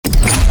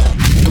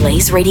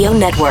Blaze Radio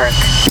Network.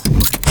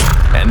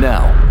 And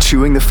now,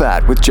 Chewing the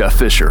Fat with Jeff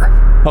Fisher.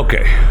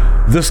 Okay,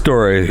 this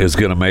story is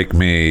going to make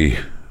me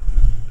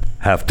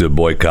have to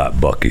boycott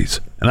Buc-ee's.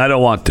 And I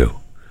don't want to,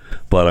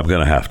 but I'm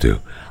going to have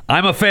to.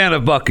 I'm a fan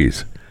of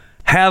Buc-ee's.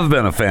 Have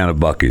been a fan of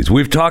Buc-ee's.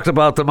 We've talked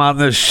about them on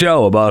this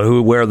show,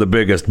 about where the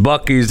biggest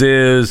Buc-ee's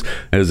is.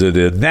 Is it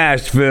in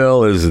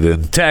Nashville? Is it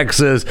in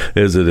Texas?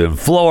 Is it in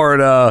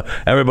Florida?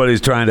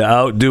 Everybody's trying to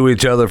outdo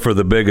each other for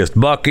the biggest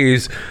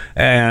Buc-ee's.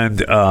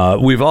 And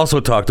we've also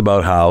talked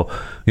about how,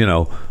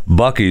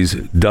 Buc-ee's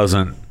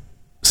doesn't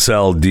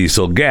sell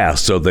diesel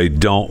gas, so they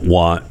don't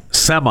want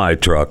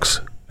semi-trucks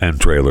and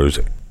trailers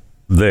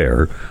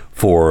there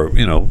for,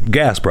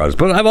 gas products.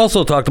 But I've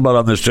also talked about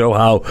on this show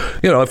how,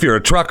 if you're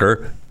a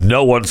trucker,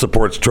 no one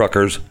supports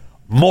truckers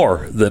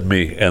more than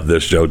me and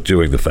this show,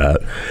 Chewing the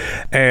Fat,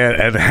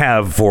 and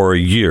have for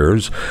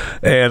years.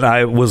 And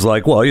I was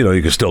like, well,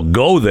 you can still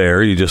go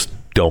there. You just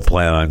don't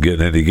plan on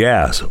getting any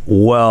gas.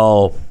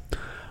 Well,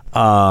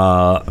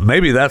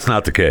 maybe that's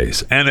not the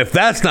case. And if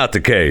that's not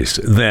the case,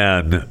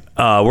 then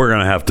we're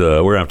gonna have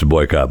to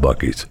boycott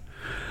Buc-ee's.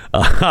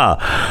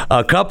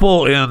 A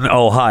couple in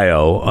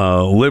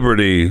Ohio,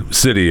 Liberty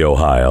City,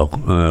 Ohio,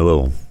 a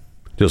little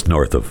just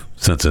north of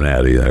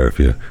Cincinnati there.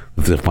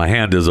 If my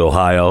hand is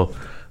Ohio,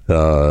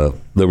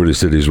 Liberty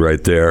City's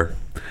right there.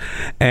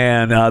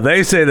 And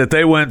they say that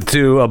they went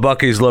to a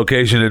Buc-ee's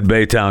location in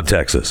Baytown,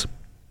 Texas.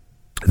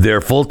 They're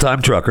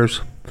full-time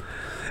truckers,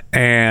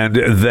 and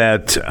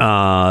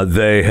that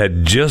they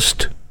had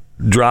just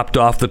dropped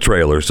off the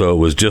trailer, so it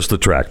was just the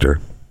tractor.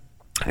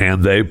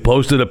 And they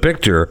posted a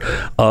picture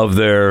of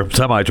their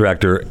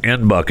semi-tractor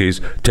in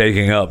Buc-ee's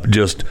taking up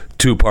just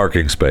 2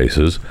 parking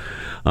spaces,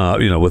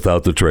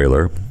 without the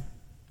trailer.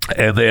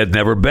 And they had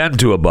never been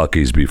to a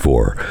Buc-ee's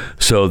before.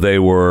 So they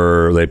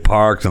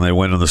parked and they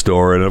went in the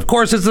store. And of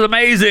course, it's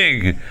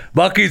amazing.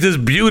 Buc-ee's is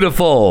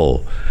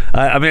beautiful.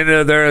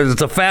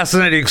 It's a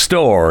fascinating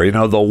store.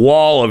 The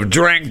wall of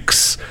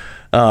drinks.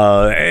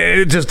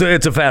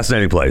 It's a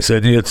fascinating place.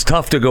 And it's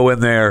tough to go in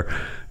there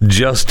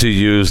just to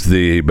use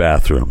the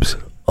bathrooms.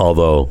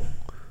 Although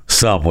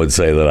some would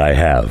say that I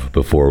have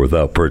before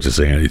without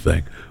purchasing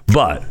anything.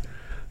 But,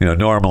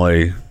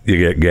 normally you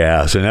get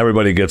gas and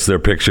everybody gets their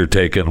picture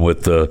taken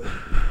with the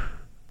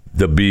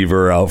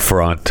beaver out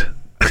front.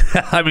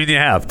 You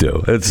have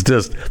to.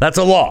 That's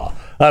a law.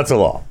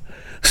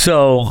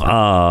 So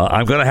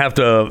I'm going to have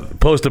to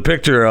post a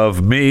picture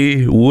of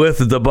me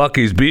with the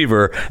Buc-ee's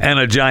beaver and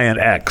a giant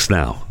X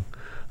now.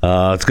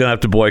 It's going to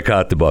have to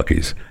boycott the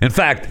Buc-ee's. In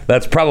fact,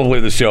 that's probably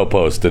the show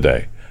post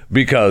today.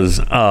 Because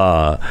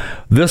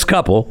this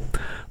couple,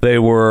 they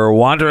were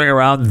wandering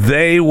around.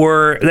 They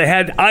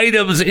had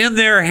items in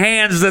their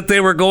hands that they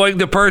were going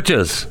to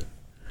purchase.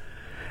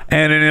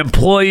 And an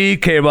employee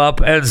came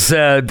up and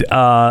said,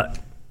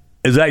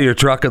 is that your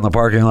truck in the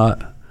parking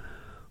lot?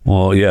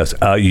 Well, yes.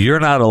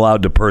 You're not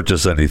allowed to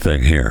purchase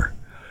anything here.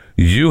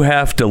 You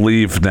have to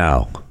leave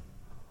now.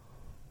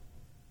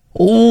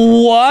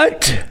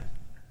 What?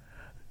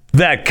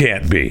 That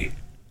can't be.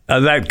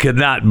 That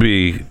cannot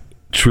be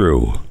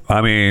true.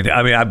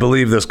 I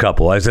believe this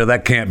couple. I said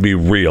that can't be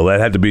real.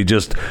 That had to be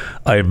just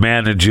a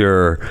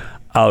manager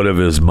out of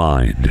his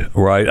mind,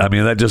 right?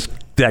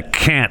 That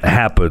can't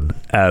happen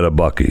at a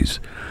Buc-ee's.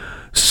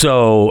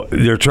 So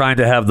they're trying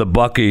to have the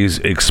Buc-ee's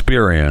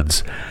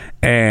experience,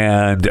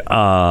 and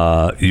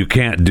you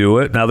can't do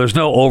it. Now, there's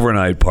no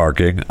overnight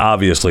parking,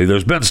 obviously.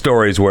 There's been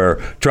stories where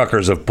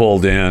truckers have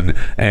pulled in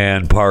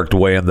and parked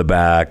way in the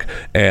back,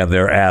 and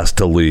they're asked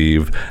to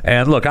leave.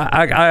 And look,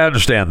 I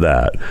understand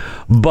that.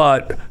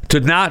 But to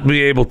not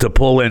be able to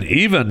pull in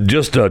even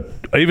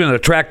a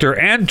tractor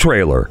and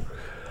trailer,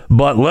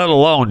 but let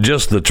alone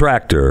just the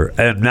tractor,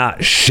 and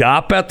not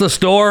shop at the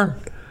store,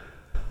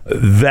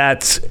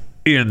 that's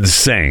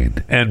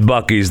insane. And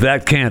Buc-ee's,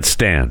 that can't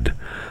stand.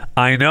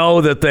 I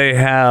know that they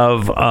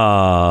have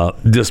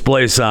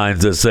display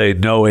signs that say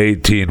no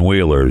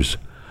 18-wheelers,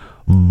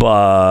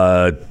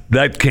 but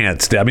that can't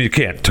stand. You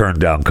can't turn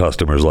down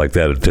customers like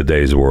that in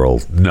today's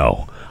world.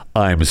 No,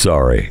 I'm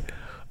sorry.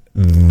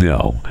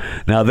 No.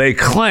 Now, they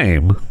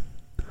claim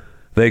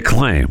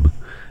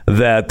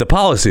that the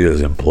policy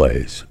is in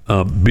place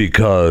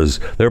because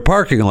their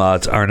parking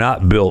lots are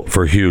not built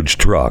for huge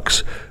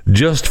trucks,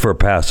 just for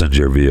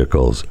passenger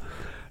vehicles.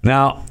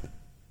 Now,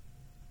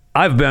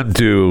 I've been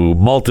to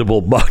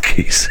multiple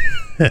Buc-ee's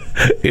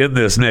in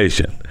this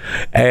nation,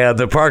 and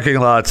the parking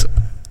lots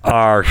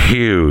are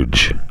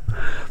huge.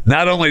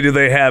 Not only do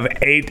they have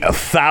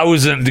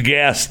 8,000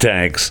 gas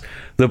tanks,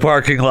 the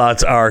parking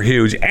lots are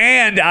huge.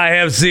 And I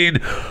have seen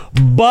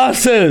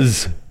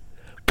buses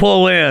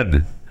pull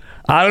in.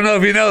 I don't know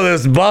if you know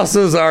this,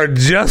 buses are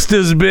just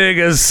as big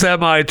as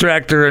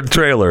semi-tractor and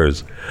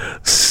trailers.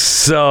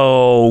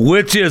 So,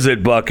 which is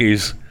it,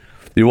 Buc-ee's?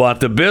 You want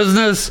the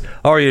business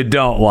or you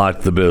don't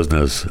want the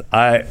business?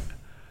 That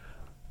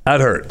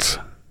hurts.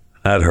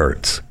 That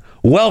hurts.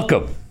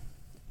 Welcome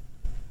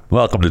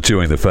to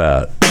Chewing the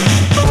Fat.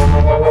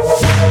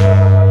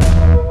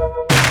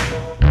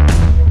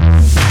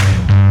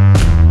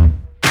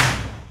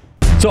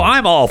 So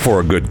I'm all for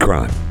a good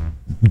crime.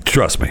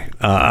 Trust me,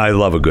 I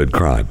love a good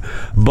crime.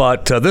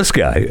 But this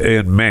guy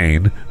in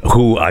Maine,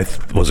 who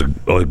was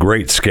a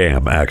great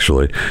scam,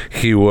 actually,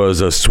 he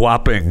was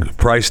swapping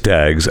price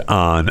tags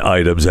on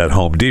items at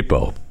Home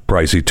Depot,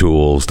 pricey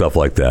tools, stuff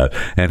like that.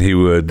 And he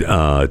would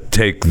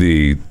take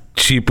the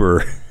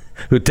cheaper...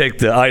 who'd take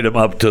the item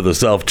up to the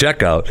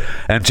self-checkout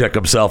and check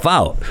himself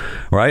out,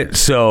 right?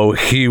 So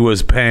he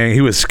was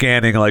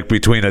scanning like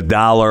between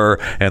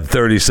 $1 and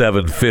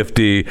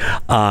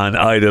 $37.50 on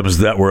items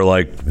that were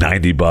like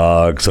 $90,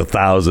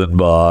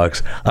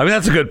 $1,000. I mean,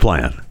 that's a good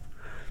plan.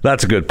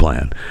 That's a good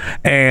plan.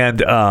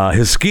 And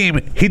his scheme,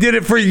 he did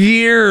it for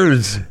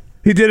years.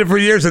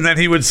 And then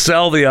he would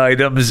sell the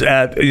items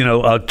at,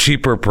 a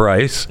cheaper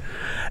price.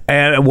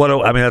 And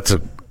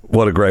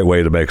what a great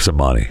way to make some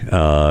money.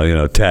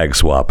 Tag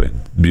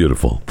swapping.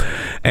 Beautiful.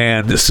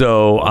 And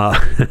so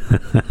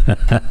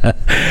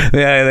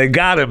yeah, they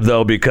got him,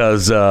 though,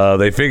 because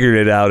they figured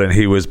it out, and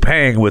he was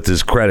paying with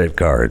his credit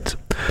cards.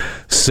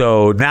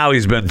 So now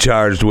he's been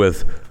charged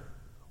with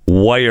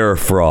wire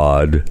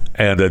fraud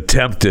and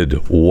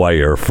attempted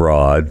wire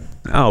fraud.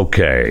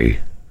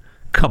 Okay.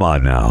 Come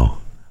on now.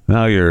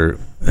 Now you're,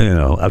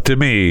 up to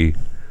me,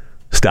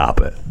 stop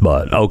it.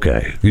 But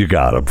okay, you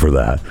got him for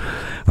that.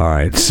 All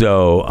right,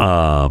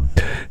 so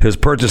his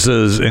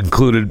purchases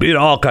included,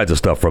 all kinds of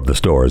stuff from the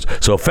stores.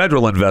 So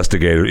federal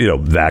investigators,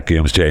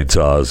 vacuums,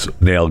 chainsaws,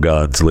 nail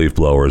guns, leaf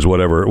blowers,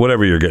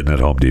 whatever you're getting at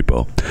Home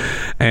Depot.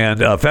 And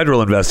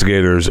federal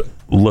investigators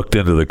looked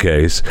into the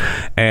case,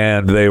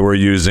 and they were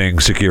using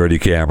security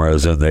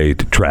cameras, and they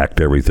tracked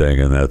everything,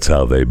 and that's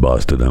how they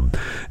busted him.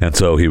 And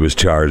so he was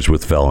charged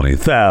with felony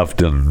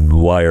theft and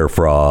wire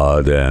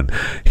fraud, and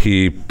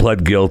he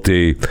pled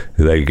guilty.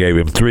 They gave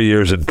him 3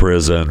 years in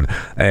prison,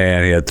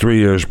 and he had 3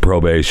 years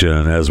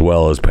probation, as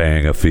well as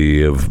paying a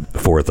fee of a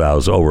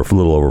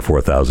little over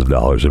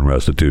 $4,000 in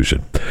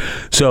restitution.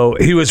 So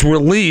he was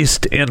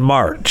released in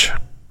March.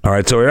 All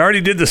right, so he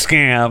already did the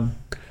scam.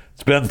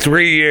 It's been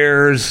 3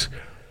 years.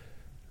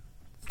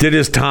 Did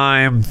his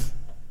time.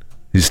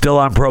 He's still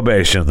on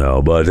probation,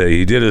 though, but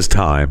he did his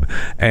time,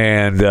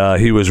 and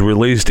he was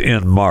released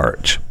in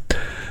March.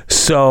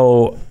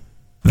 So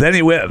then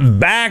he went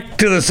back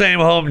to the same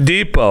Home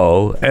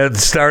Depot and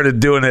started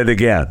doing it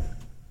again.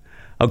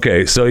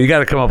 Okay, so you got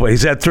to come up with...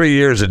 He's had 3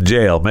 years in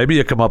jail. Maybe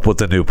you come up with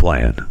a new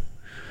plan.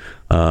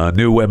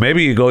 New way.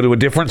 Maybe you go to a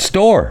different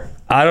store.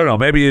 I don't know.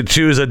 Maybe you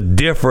choose a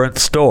different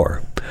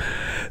store.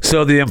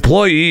 So the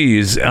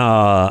employees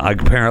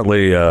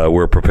apparently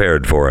were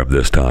prepared for him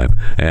this time,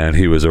 and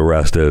he was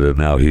arrested, and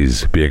now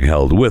he's being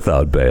held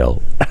without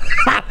bail.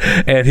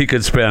 And he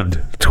could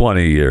spend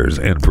 20 years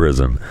in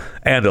prison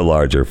and a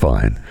larger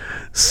fine.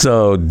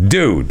 So,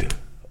 dude,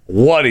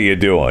 what are you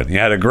doing? You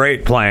had a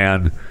great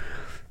plan.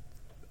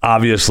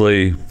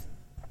 Obviously,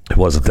 it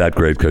wasn't that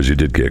great because you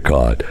did get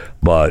caught,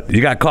 but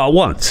you got caught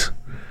once.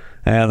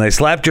 And they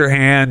slapped your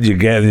hand, you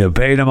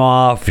paid them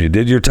off, you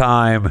did your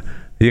time.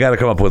 You got to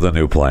come up with a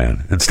new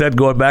plan. Instead,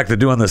 going back to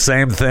doing the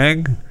same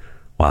thing?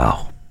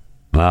 Wow.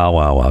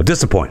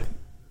 Disappointing.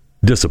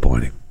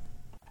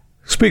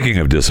 Speaking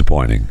of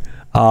disappointing,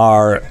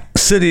 our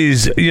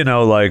cities,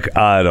 like,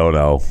 I don't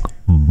know,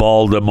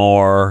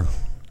 Baltimore,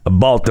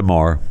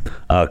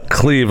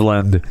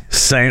 Cleveland,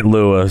 St.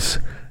 Louis,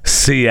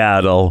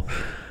 Seattle.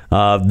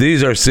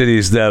 These are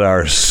cities that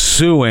are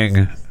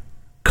suing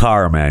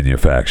car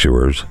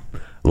manufacturers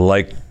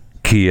like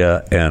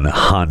Kia and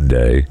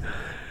Hyundai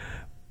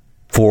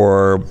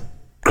for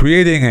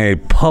creating a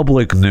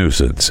public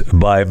nuisance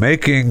by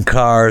making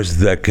cars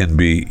that can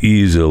be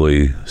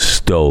easily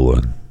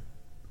stolen.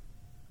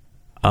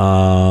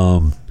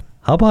 How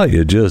about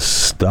you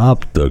just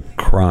stop the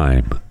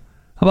crime?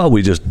 How about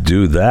we just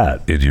do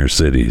that in your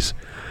cities?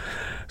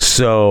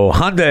 So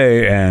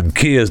Hyundai and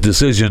Kia's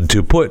decision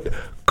to put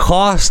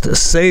cost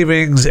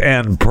savings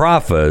and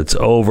profits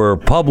over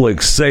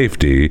public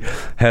safety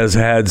has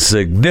had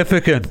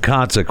significant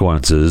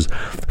consequences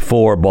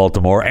for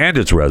Baltimore and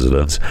its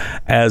residents,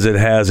 as it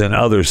has in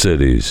other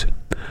cities.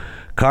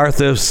 Car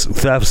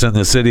thefts in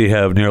the city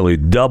have nearly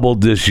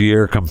doubled this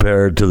year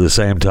compared to the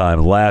same time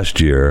last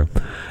year.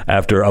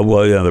 They're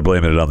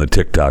blaming it on the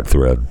TikTok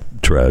thread.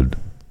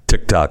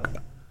 TikTok.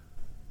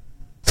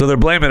 So they're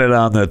blaming it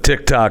on the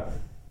TikTok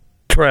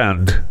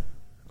trend,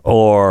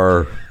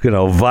 or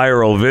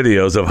viral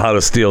videos of how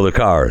to steal the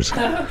cars.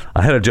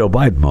 I had a Joe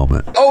Biden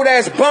moment. Oh,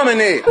 that's bumming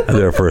it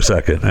there for a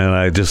second, and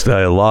I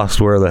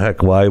lost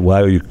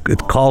why you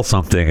call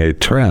something a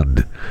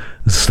trend.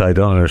 I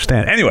don't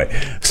understand. Anyway,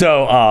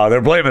 so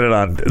they're blaming it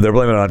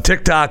on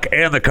TikTok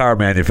and the car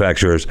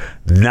manufacturers,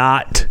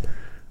 not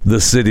the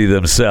city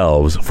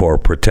themselves, for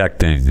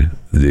protecting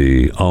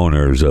the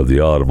owners of the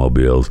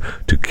automobiles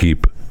to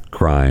keep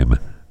crime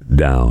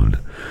down.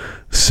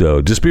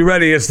 So just be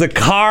ready. It's the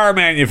car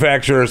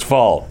manufacturer's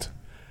fault.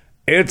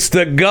 It's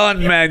the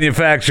gun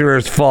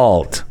manufacturer's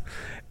fault.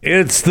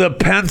 It's the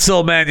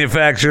pencil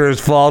manufacturer's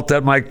fault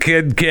that my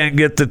kid can't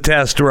get the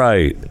test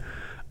right.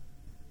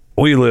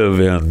 We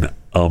live in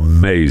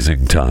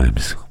amazing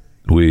times.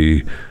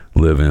 We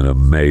live in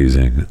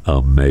amazing,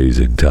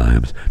 amazing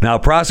times. Now,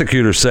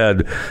 prosecutors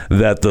said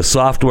that the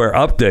software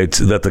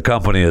updates that the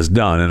company has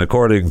done, and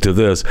according to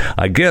this,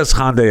 I guess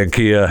Hyundai and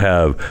Kia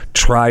have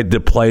tried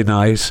to play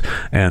nice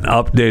and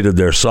updated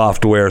their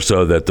software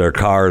so that their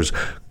cars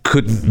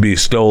couldn't be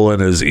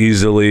stolen as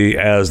easily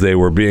as they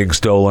were being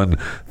stolen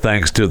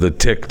thanks to the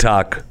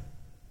TikTok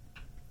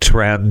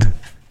thread,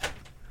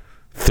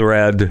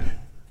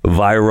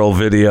 viral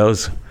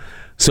videos.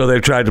 So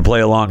they've tried to play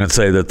along and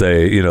say that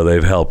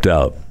they've helped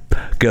out.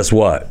 Guess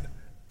what?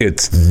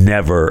 It's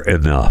never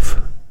enough.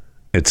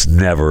 It's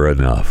never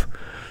enough.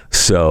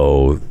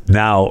 So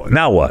now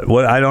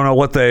what? I don't know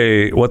what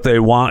they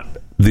want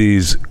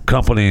these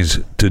companies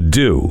to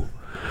do.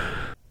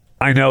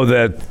 I know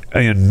that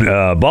in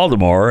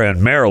Baltimore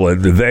and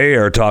Maryland, they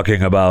are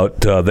talking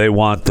about they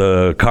want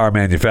the car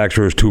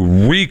manufacturers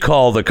to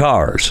recall the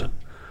cars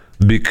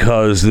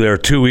because they're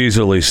too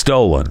easily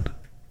stolen.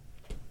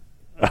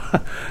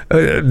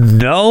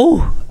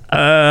 No?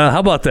 How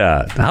about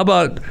that? How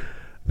about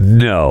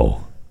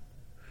no?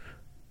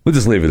 We'll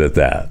just leave it at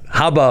that.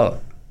 How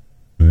about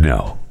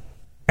no?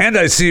 And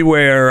I see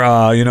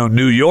where,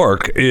 New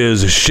York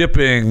is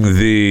shipping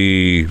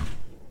the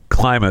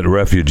climate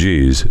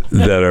refugees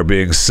that are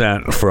being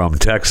sent from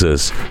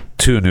Texas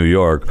to New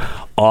York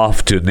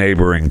off to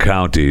neighboring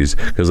counties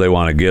because they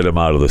want to get them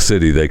out of the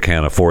city. They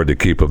can't afford to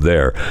keep them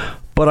there.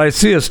 But I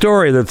see a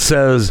story that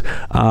says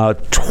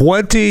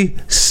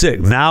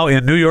 26, now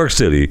in New York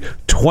City,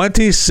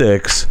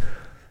 26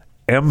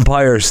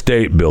 Empire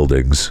State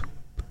Buildings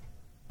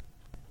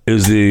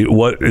is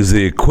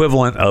the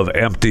equivalent of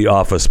empty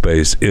office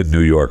space in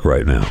New York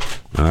right now.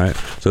 All right.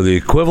 So the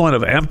equivalent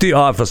of empty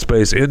office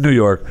space in New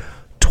York,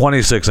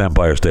 26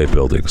 Empire State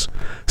Buildings,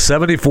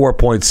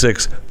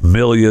 74.6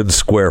 million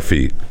square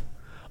feet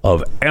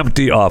of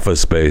empty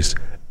office space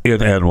in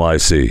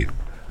NYC.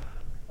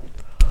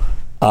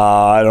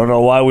 I don't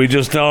know why we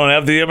just don't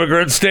have the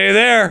immigrants stay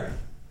there.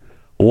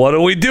 What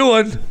are we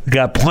doing?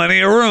 Got plenty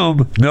of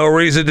room. No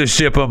reason to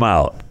ship them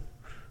out.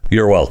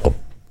 You're welcome.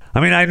 I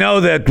mean, I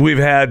know that we've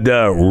had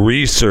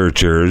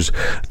researchers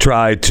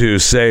try to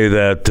say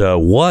that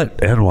what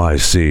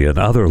NYC and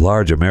other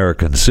large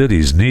American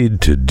cities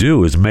need to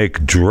do is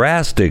make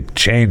drastic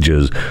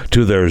changes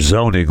to their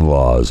zoning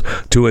laws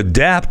to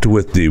adapt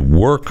with the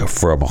work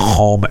from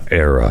home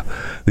era.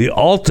 The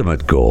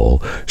ultimate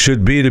goal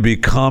should be to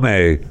become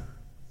a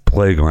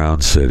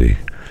playground city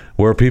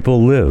where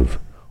people live,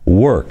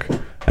 work,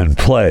 and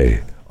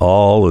play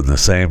all in the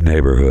same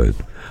neighborhood.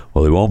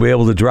 Well, they won't be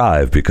able to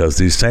drive because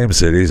these same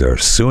cities are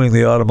suing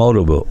the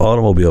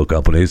automobile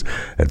companies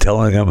and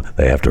telling them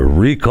they have to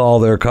recall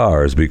their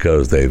cars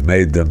because they've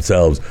made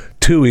themselves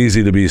too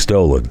easy to be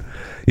stolen.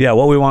 Yeah,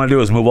 what we want to do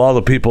is move all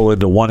the people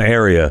into one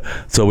area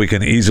so we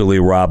can easily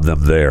rob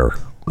them there.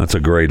 That's a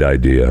great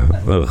idea.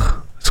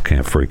 Ugh, just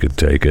can't freaking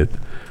take it.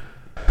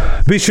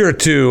 Be sure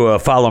to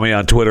follow me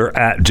on Twitter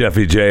at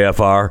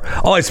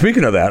JeffyJFR. Oh,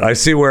 speaking of that, I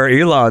see where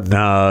Elon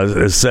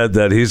has said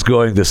that he's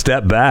going to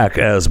step back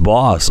as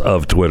boss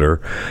of Twitter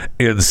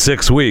in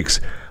 6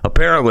 weeks.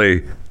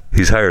 Apparently,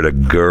 he's hired a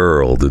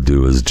girl to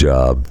do his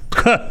job.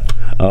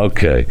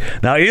 Okay.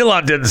 Now,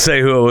 Elon didn't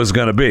say who it was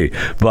going to be,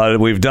 but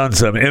we've done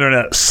some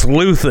internet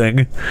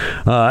sleuthing,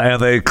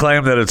 and they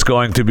claim that it's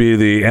going to be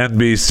the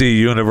NBC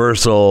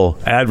Universal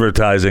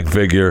advertising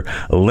figure,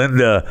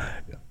 Linda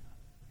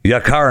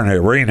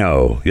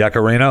Yaccarino,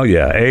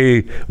 yeah,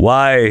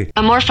 A-Y...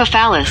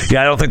 Amorphophallus.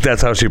 Yeah, I don't think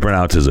that's how she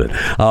pronounces it.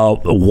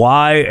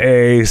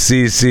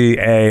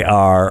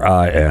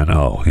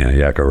 Y-A-C-C-A-R-I-N-O. Yeah,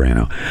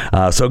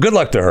 Yaccarino. So good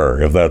luck to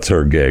her if that's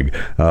her gig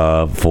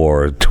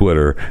for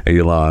Twitter.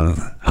 Elon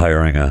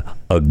hiring a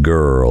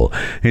girl.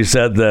 He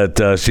said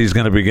that she's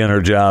going to begin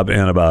her job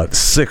in about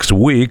 6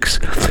 weeks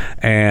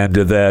and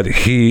that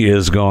he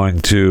is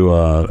going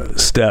to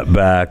step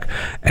back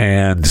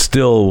and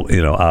still,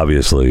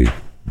 obviously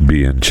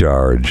be in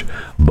charge,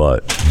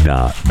 but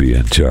not be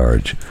in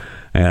charge.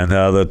 And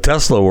the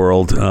Tesla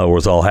world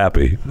was all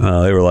happy.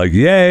 They were like,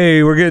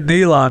 yay, we're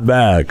getting Elon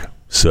back.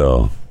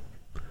 So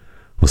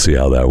we'll see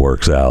how that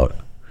works out.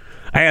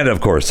 And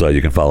of course,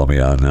 you can follow me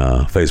on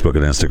Facebook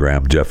and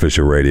Instagram, Jeff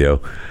Fisher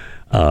Radio.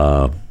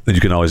 And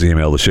you can always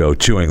email the show,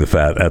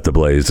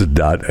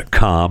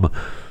 chewingthefat@theblaze.com.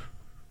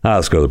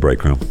 Let's go to the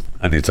break room.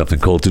 I need something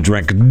cold to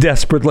drink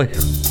desperately.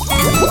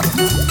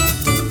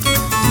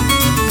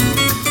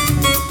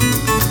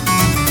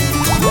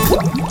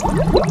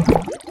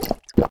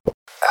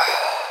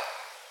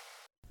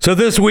 So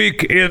this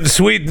week in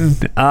Sweden,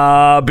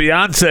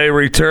 Beyonce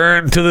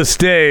returned to the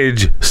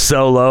stage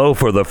solo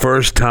for the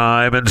first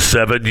time in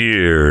 7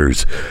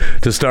 years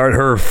to start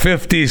her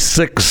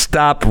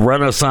 56-stop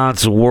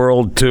Renaissance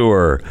World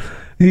Tour.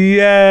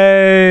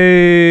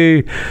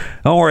 Yay!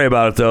 Don't worry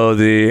about it, though.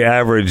 The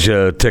average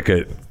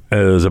ticket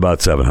is about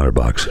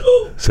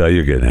 $700. So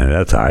you're getting it.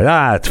 That's all right.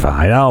 That's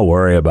fine. Don't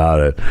worry about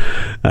it.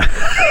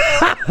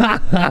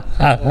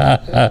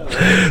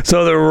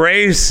 So the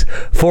race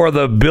for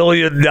the $1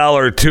 billion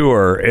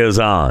tour is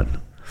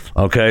on.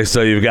 Okay,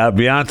 so you've got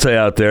Beyonce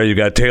out there, you've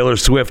got Taylor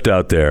Swift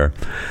out there,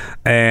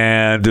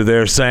 and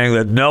they're saying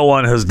that no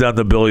one has done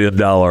the $1 billion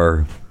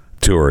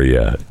tour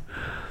yet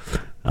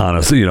on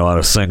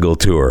a single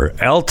tour.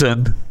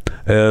 Elton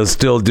is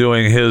still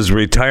doing his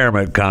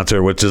retirement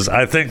concert, which is,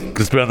 I think,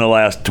 it's been the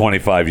last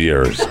 25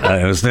 years.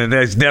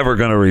 He's never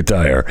going to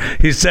retire.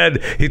 He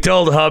said, he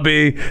told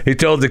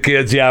the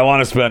kids, yeah, I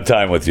want to spend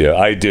time with you.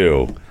 I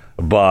do.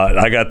 But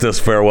I got this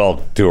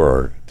farewell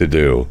tour to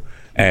do.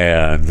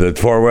 And the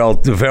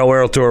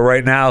farewell tour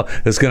right now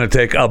is going to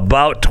take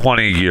about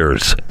 20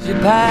 years.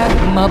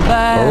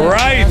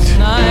 Right.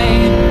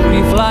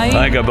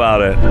 Think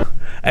about it.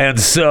 And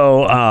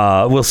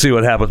so we'll see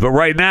what happens. But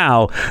right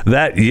now,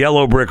 that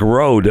Yellow Brick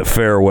Road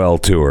farewell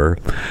tour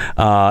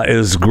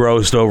is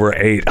grossed over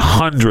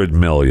 $800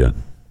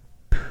 million.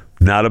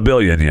 Not $1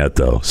 billion yet,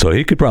 though. So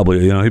he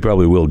probably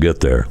will get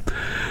there.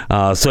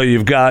 So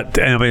you've got,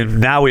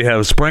 now we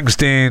have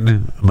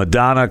Springsteen,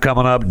 Madonna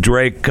coming up,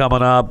 Drake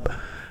coming up.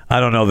 I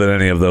don't know that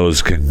any of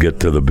those can get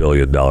to the $1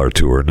 billion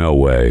tour. No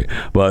way.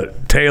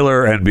 But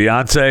Taylor and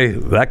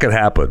Beyonce, that could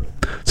happen.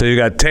 So you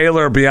got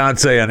Taylor,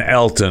 Beyonce, and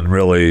Elton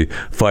really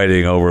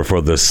fighting over for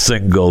the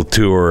single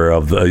tour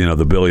of the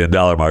 $1 billion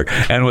mark.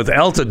 And with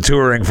Elton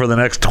touring for the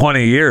next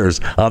 20 years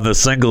on the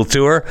single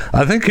tour,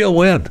 I think he'll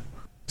win.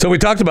 So we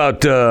talked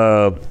about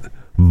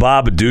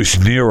Bob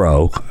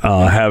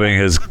Niro having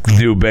his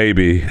new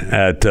baby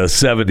at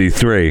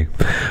 73.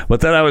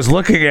 But then I was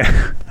looking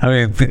at,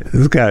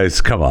 this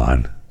guy's, come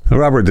on.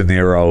 Robert De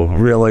Niro,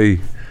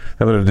 really?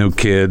 Having a new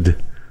kid? Is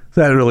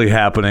that really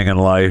happening in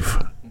life?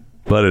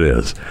 But it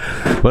is.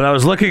 But I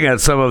was looking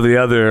at some of the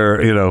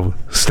other,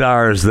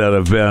 stars that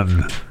have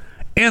been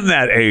in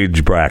that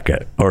age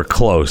bracket or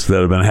close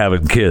that have been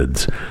having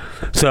kids.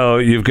 So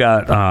you've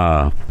got,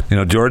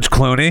 George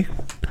Clooney.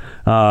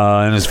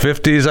 In his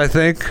 50s, I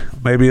think,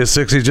 maybe his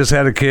 60s, just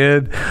had a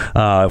kid.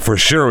 For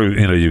sure,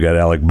 you got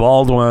Alec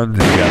Baldwin, you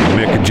got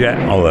Mick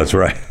Jagger. Oh, that's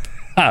right.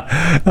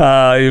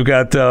 You've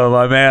got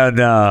my man,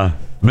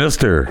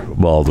 Mr.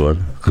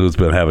 Baldwin, who's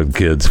been having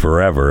kids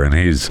forever, and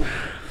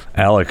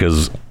Alec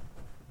is.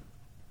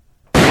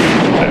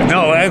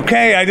 No,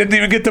 okay, I didn't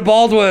even get to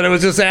Baldwin. It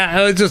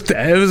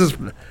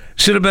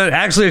should have been.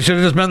 Actually, it should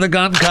have just been the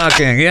gun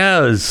cocking.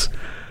 Yes.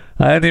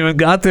 I hadn't even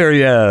got there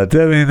yet.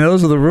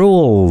 Those are the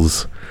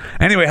rules.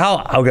 Anyway,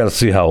 I've got to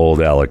see how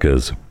old Alec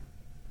is.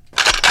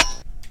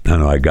 I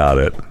know I got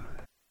it.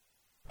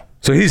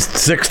 So he's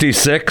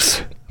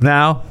 66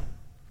 now,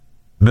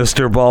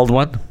 Mr.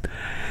 Baldwin.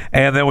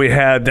 And then we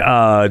had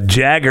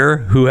Jagger,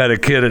 who had a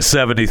kid at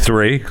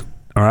 73.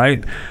 All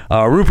right.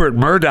 Rupert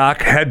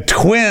Murdoch had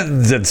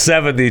twins at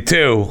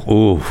 72.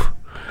 Ooh.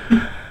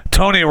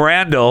 Tony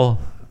Randall,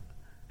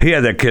 he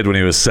had that kid when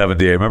he was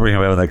 78. Remember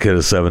him having that kid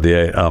at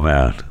 78? Oh,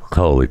 man.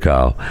 Holy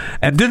cow.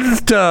 And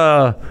didn't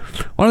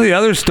one of the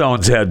other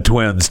Stones had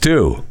twins,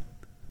 too?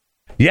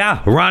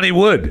 Yeah, Ronnie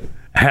Wood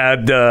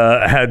had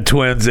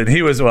twins, and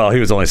he was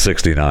only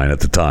 69 at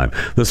the time.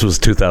 This was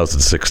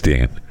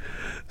 2016.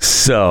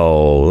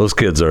 So those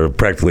kids are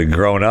practically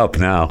grown up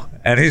now.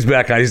 And he's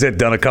back. He's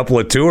done a couple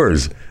of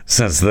tours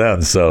since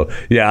then. So,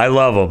 yeah, I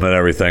love him and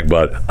everything,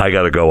 but I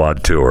got to go on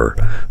tour.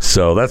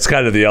 So that's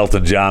kind of the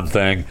Elton John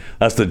thing.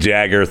 That's the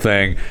Jagger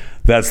thing.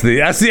 That's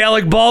the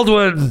Alec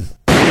Baldwin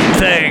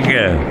thing.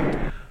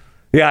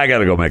 Yeah, I got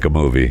to go make a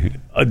movie.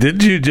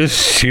 Didn't you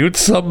just shoot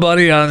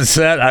somebody on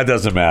set? It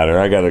doesn't matter.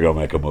 I got to go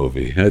make a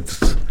movie.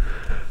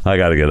 I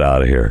got to get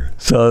out of here.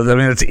 So,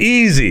 it's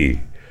easy.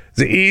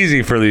 It's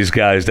easy for these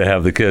guys to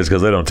have the kids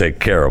because they don't take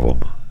care of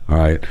them. All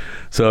right.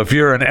 So if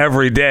you're an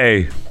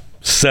everyday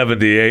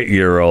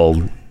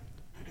 78-year-old,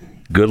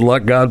 good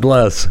luck, God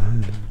bless.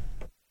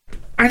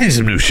 I need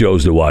some new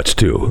shows to watch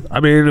too.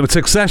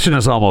 Succession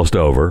is almost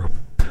over,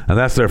 and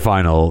this is their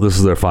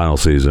final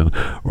season.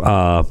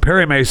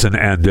 Perry Mason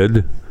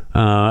ended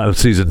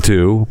season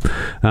 2.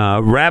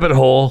 Rabbit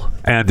Hole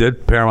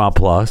ended, Paramount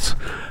Plus.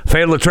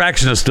 Fatal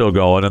Attraction is still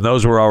going, and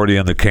those were already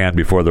in the can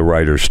before the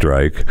writer's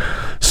strike.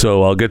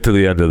 So I'll get to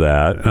the end of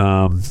that.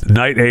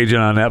 Night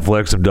Agent on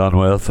Netflix, I'm done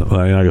with.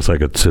 I guess I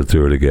could sit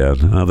through it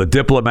again. The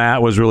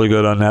Diplomat was really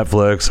good on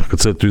Netflix. I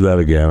could sit through that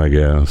again, I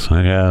guess.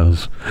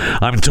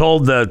 I'm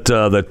told that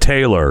the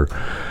Taylor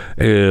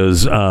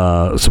is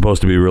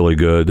supposed to be really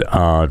good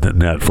on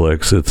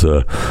Netflix.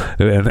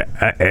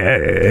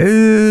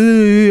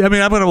 I'm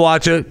going to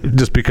watch it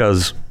just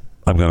because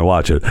I'm going to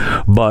watch it.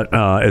 But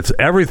it's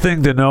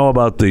everything to know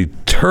about the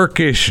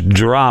Turkish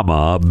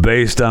drama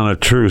based on a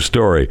true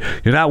story.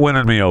 You're not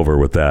winning me over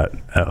with that.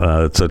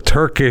 It's a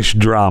Turkish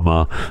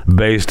drama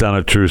based on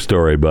a true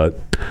story, but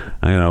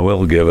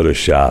we'll give it a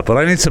shot. But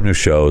I need some new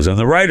shows. And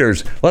the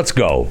writers, let's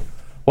go.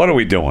 What are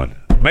we doing?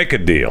 Make a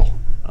deal.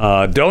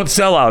 Don't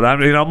sell out.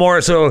 More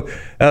so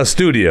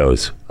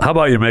studios. How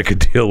about you make a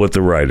deal with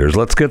the writers?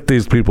 Let's get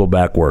these people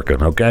back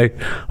working, okay?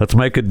 Let's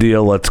make a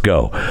deal. Let's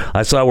go.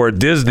 I saw where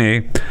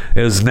Disney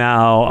is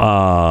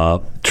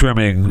now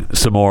trimming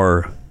some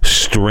more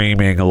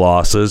streaming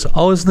losses.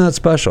 Oh, isn't that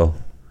special?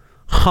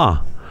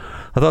 Huh.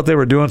 I thought they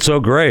were doing so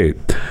great.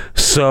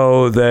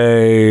 So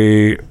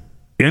they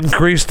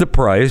increased the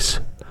price,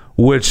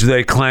 which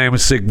they claim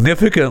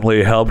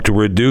significantly helped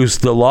reduce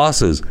the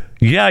losses.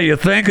 Yeah, you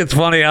think it's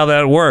funny how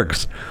that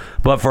works,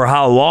 but for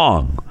how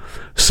long?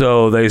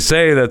 So they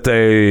say that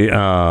they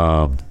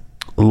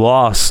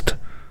lost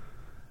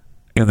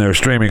in their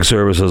streaming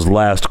services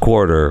last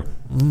quarter.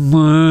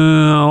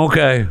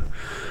 Okay.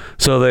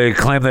 So they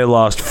claim they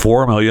lost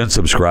 4 million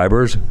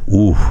subscribers.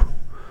 Ooh.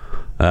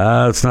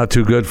 That's not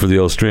too good for the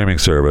old streaming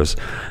service.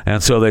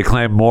 And so they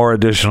claim more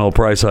additional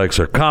price hikes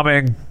are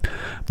coming.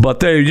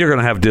 But you're going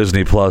to have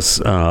Disney Plus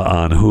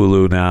on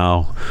Hulu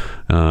now.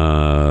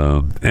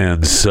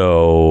 And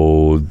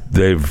so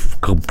they've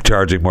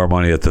charging more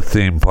money at the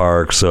theme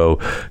park. So,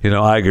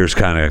 Iger's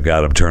kind of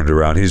got him turned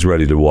around. He's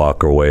ready to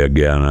walk away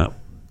again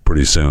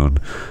pretty soon.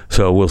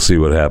 So we'll see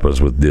what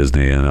happens with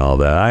Disney and all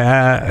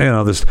that.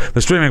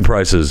 The streaming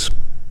prices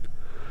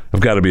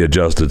have got to be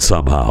adjusted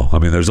somehow. I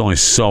mean, there's only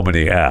so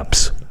many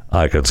apps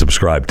I can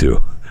subscribe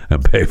to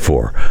and pay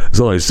for. There's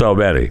only so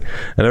many.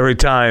 And every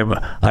time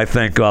I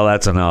think, well,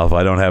 that's enough,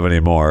 I don't have any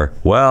more.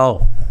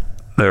 Well,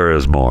 there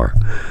is more.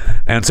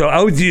 And so,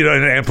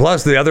 and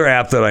plus the other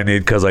app that I need,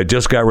 because I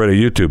just got rid of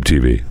YouTube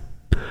TV.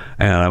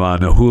 And I'm on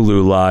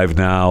Hulu Live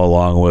now,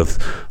 along with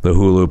the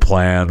Hulu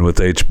plan with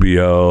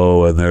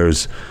HBO. And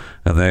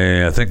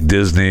I think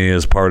Disney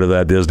is part of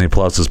that. Disney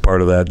Plus is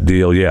part of that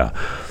deal. Yeah.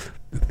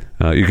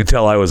 You can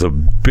tell I was a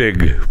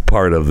big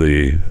part of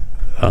the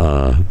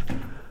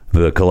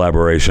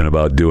collaboration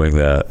about doing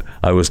that.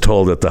 I was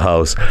told at the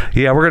house,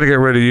 yeah, we're going to get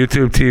rid of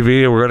YouTube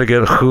TV, and we're going to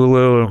get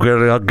Hulu, and we're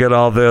going to get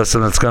all this,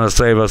 and it's going to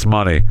save us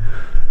money.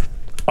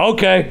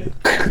 Okay.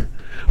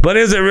 But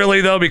is it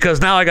really, though? Because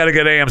now I got to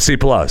get AMC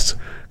Plus,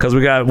 because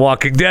we got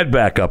Walking Dead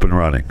back up and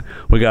running.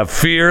 We got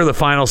Fear. The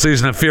final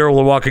season of Fear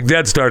the Walking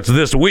Dead starts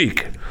this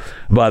week,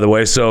 by the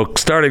way. So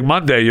starting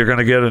Monday, you're going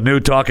to get a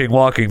new Talking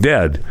Walking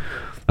Dead.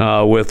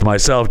 With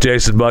myself,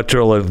 Jason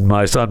Buttrill, and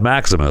my son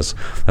Maximus,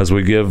 as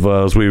we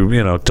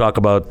talk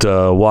about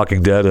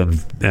Walking Dead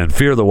and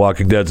Fear the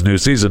Walking Dead's new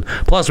season.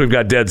 Plus, we've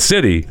got Dead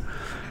City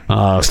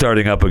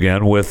starting up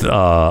again.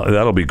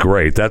 That'll be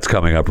great. That's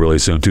coming up really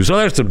soon too. So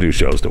there's some new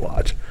shows to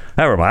watch.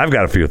 Never mind. I've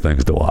got a few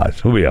things to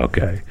watch. We'll be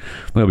okay.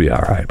 We'll be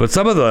all right. But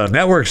some of the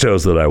network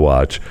shows that I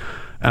watch,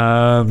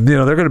 they're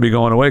going to be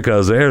going away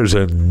because there's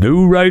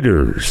new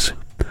writers.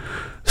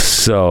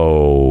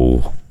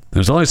 So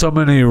there's only so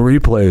many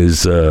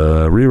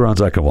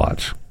reruns I can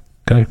watch.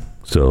 Okay?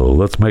 So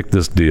let's make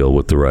this deal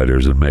with the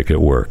writers and make it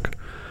work.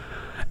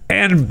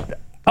 And,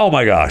 oh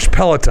my gosh,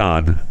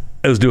 Peloton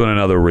is doing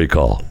another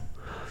recall.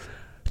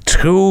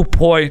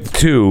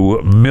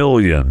 2.2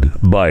 million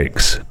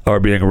bikes are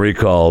being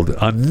recalled.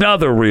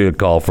 Another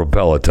recall from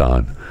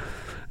Peloton.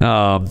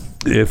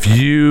 If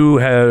you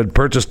had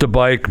purchased a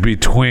bike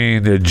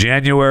between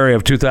January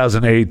of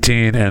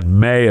 2018 and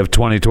May of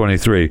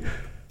 2023,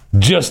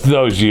 just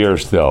those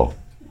years, though.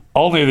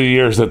 Only the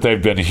years that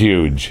they've been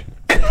huge.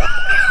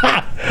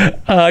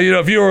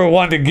 If you were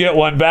one to get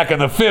one back in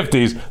the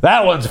 50s,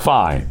 that one's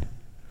fine.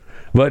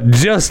 But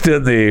just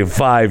in the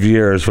 5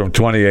 years from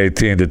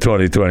 2018 to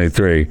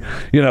 2023,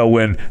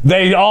 when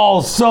they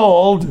all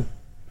sold, you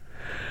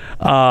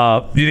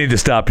need to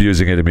stop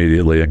using it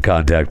immediately and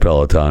contact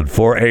Peloton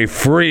for a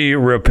free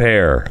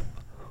repair.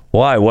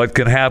 Why? What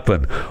can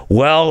happen?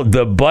 Well,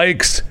 the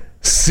bike's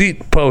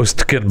seat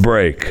post can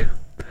break.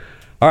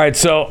 All right,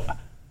 so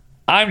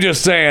I'm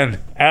just saying,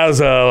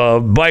 as a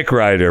bike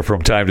rider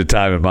from time to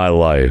time in my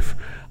life,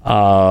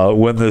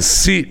 when the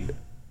seat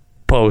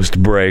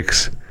post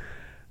breaks,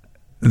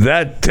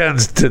 that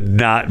tends to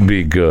not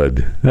be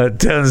good. That's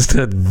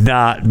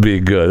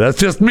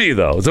just me,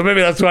 though. So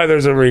maybe that's why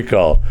there's a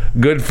recall.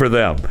 Good for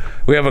them.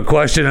 We have a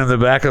question in the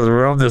back of the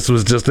room. This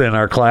was just in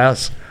our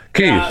class.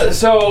 Keith.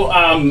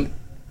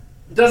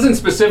 Doesn't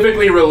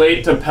specifically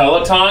relate to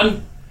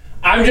Peloton.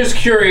 I'm just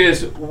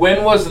curious,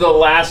 when was the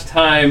last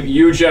time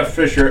you, Jeff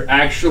Fisher,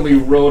 actually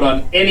rode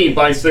on any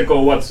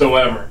bicycle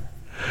whatsoever?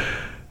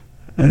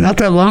 Not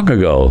that long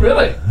ago.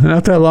 Really?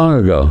 Not that long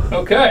ago.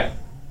 Okay.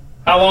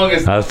 How long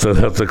is that's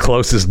the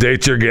closest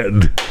date you're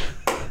getting.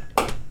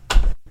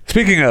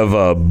 Speaking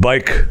of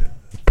bike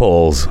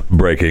poles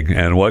breaking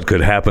and what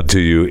could happen to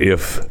you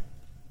if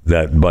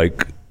that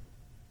bike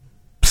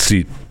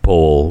seat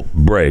pole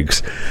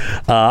breaks,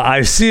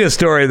 I see a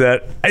story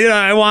that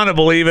I want to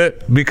believe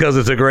it because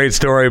it's a great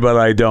story, but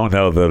I don't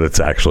know that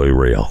it's actually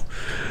real.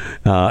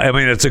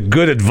 It's a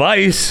good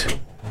advice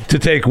to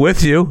take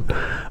with you,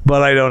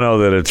 but I don't know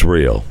that it's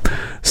real.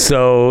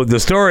 So the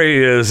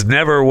story is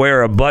never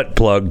wear a butt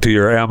plug to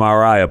your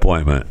MRI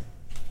appointment.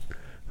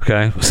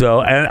 Okay,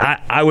 so and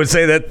I would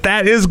say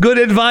that is good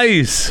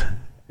advice.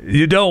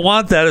 You don't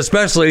want that,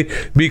 especially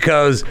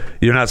because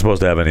you're not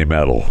supposed to have any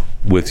metal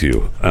with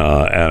you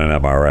at an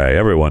MRI.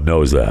 Everyone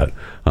knows that.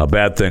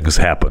 Bad things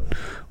happen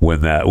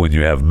when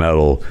you have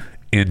metal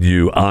in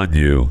you, on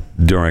you,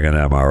 during an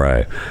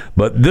MRI.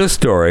 But this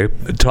story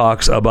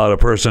talks about a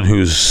person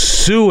who's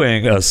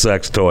suing a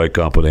sex toy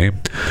company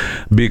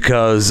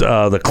because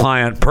the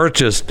client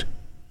purchased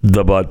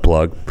the butt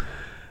plug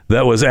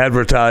that was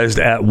advertised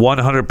at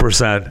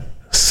 100%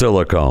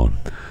 silicone.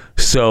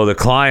 So the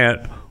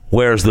client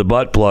wears the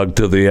butt plug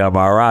to the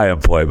MRI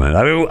appointment.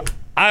 Who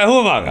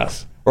among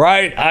us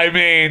right? I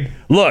mean,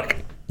 look,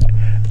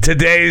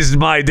 today's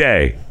my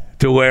day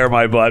to wear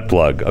my butt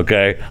plug,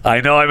 okay?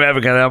 I know I'm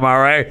having an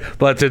MRI,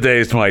 but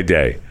today's my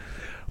day.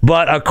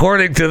 But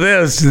according to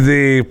this,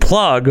 the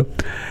plug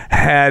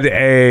had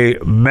a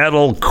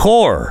metal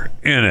core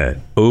in it.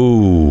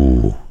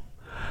 Ooh.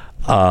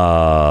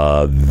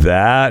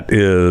 That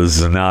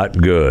is not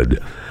good.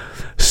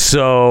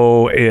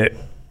 So it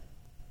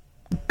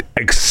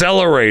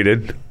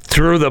accelerated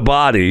through the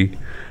body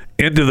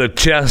into the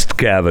chest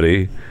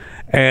cavity,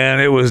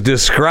 and it was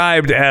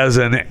described as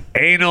an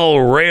anal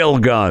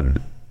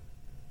railgun.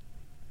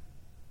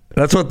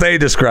 That's what they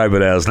describe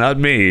it as, not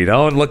me.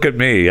 Don't look at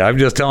me. I'm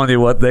just telling you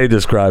what they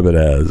describe it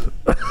as.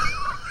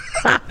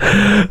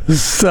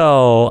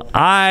 So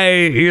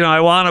I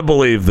want to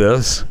believe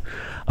this.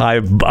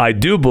 I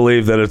do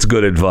believe that it's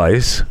good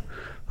advice.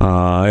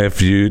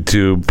 Perhaps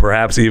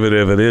even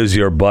if it is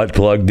your butt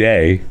plug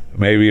day,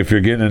 maybe if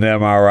you're getting an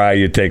MRI,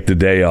 you take the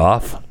day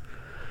off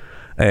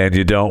and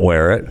you don't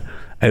wear it.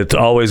 It's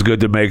always good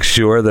to make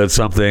sure that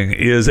something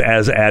is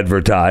as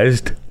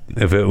advertised.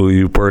 If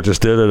you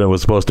purchased it and it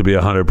was supposed to be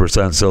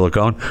 100%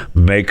 silicone,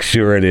 make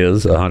sure it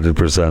is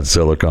 100%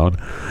 silicone.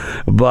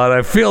 But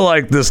I feel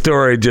like the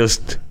story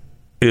just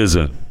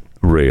isn't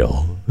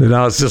real.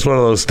 It's just one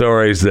of those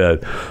stories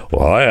that,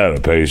 well, I had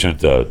a patient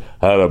that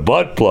had a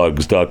butt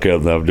plug stuck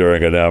in them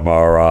during an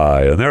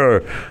MRI, and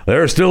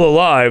they're still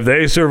alive.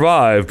 They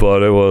survived,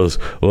 but it was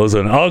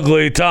an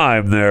ugly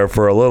time there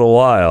for a little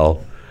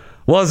while.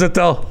 Was it,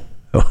 though?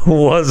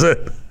 Was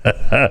it?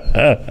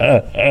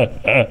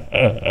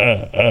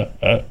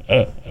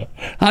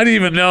 How do you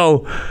even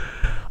know?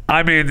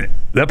 I mean,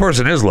 that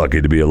person is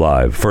lucky to be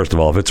alive. First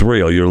of all, if it's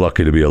real, you're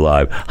lucky to be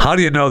alive. How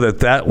do you know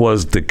that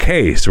was the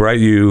case, right?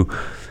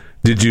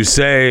 Did you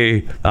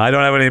say, I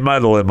don't have any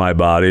metal in my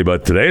body,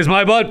 but today's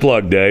my butt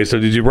plug day? So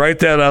did you write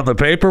that on the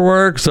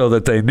paperwork so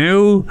that they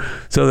knew?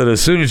 So that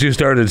as soon as you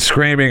started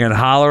screaming and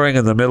hollering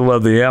in the middle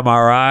of the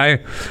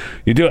MRI,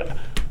 you do it.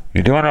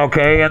 You doing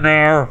okay in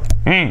there?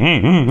 I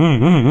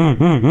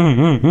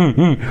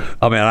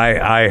mean,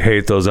 I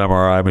hate those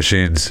MRI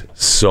machines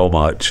so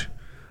much.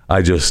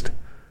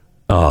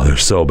 They're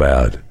so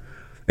bad.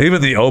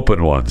 Even the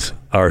open ones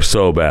are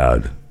so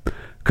bad.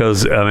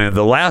 Because, I mean,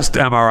 the last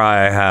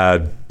MRI I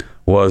had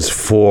was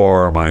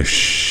for my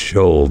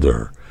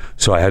shoulder.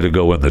 So I had to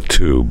go in the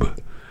tube.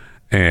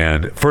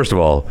 And first of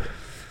all,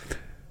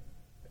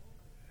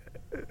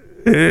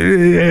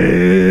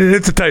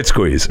 it's a tight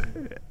squeeze.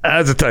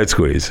 That's a tight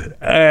squeeze.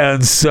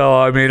 And so,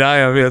 I mean, I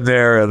am in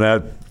there, and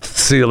that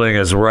ceiling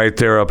is right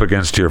there up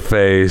against your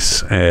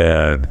face.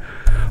 And,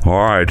 all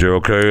right, you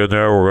okay in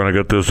there? We're going to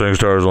get this thing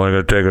started. It's only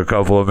going to take a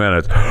couple of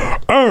minutes.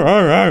 That's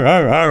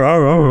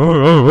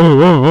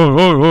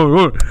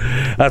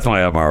my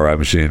MRI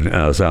machine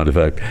sound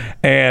effect.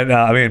 And,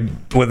 I mean,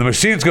 when the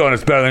machine's going,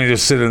 it's better than you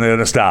just sit in there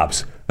and it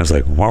stops. And it's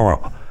like,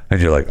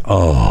 and you're like,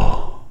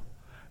 oh.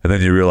 And then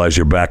you realize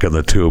you're back in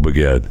the tube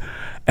again.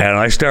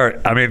 And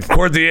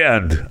toward the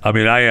end,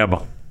 I am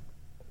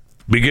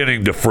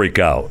beginning to freak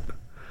out.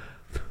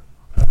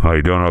 Are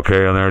you doing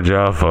okay in there,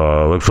 Jeff?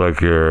 Looks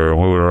like you're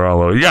moving around a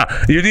little. Yeah,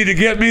 you need to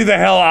get me the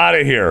hell out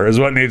of here is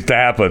what needs to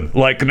happen.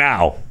 Like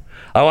now.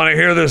 I want to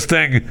hear this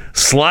thing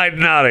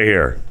sliding out of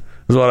here.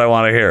 Is what I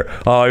want to hear.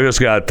 Oh, I just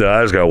got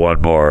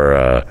one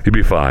more. You'll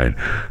be fine.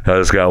 I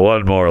just got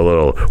one more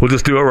little. We'll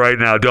just do it right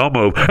now. Don't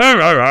move. I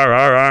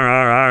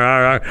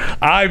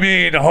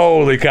mean,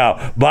 holy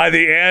cow. By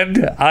the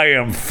end, I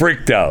am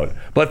freaked out.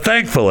 But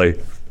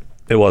thankfully,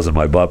 it wasn't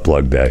my butt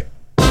plug day.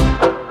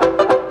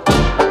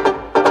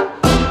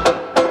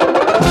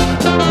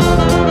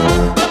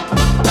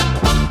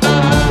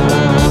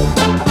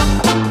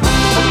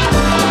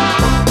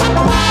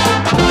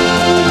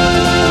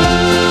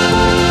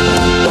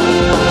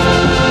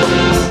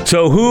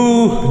 So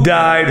who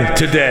died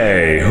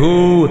today?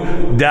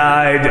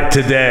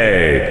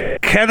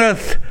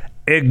 Kenneth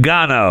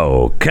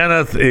Egano.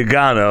 Kenneth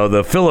Egano,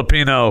 the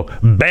Filipino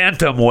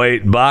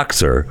bantamweight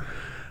boxer,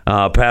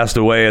 passed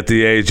away at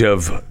the age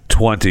of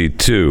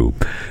 22.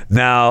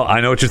 Now, I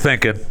know what you're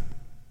thinking.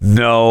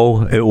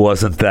 No, it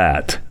wasn't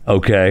that,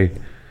 okay?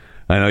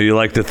 I know you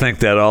like to think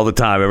that all the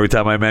time. Every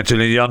time I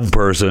mention a young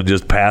person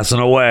just passing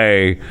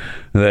away,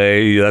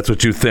 that's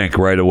what you think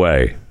right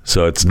away.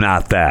 So it's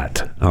not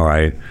that, all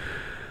right?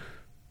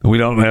 We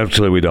don't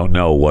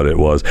know what it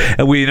was.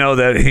 And we know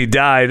that he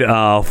died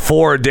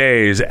 4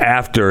 days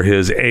after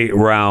his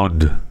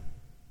 8-round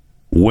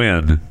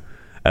win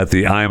at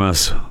the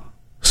Imus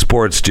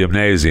Sports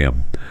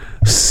Gymnasium.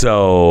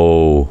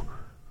 So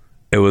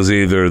it was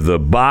either the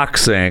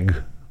boxing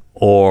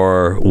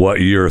or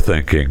what you're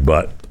thinking,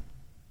 but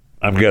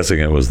I'm guessing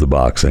it was the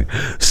boxing.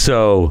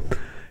 So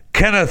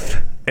Kenneth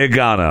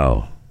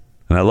Egano,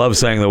 and I love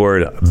saying the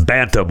word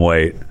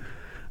bantamweight,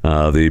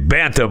 the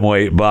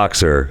bantamweight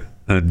boxer,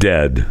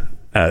 dead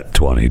at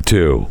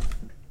 22.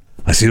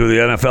 I see the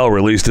NFL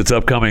released its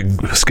upcoming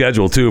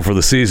schedule too for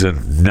the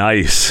season.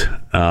 Nice.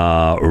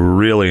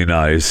 Really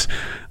nice.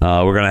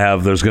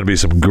 There's going to be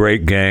some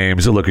great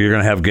games. Look, you're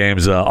going to have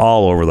games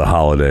all over the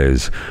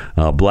holidays.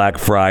 Black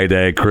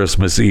Friday,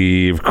 Christmas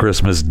Eve,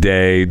 Christmas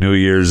Day, New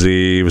Year's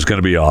Eve. It's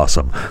going to be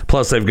awesome.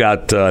 Plus, they've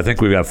got, I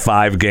think we've got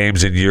 5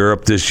 games in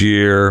Europe this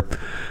year.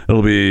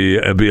 It'll be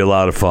a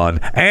lot of fun.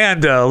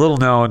 And a little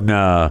known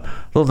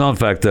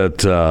fact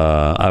that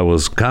I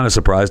was kind of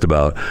surprised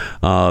about.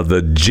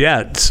 The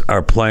Jets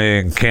are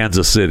playing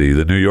Kansas City.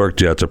 The New York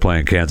Jets are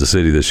playing Kansas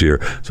City this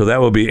year. So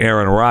that will be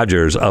Aaron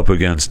Rodgers up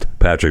against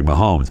Patrick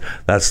Mahomes.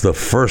 That's the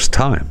first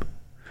time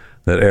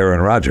that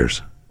Aaron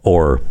Rodgers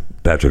or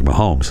Patrick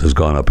Mahomes has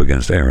gone up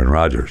against Aaron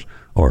Rodgers,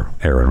 or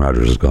Aaron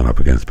Rodgers has gone up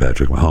against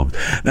Patrick Mahomes.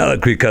 Now,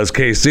 because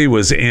KC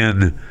was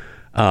in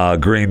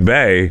Green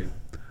Bay,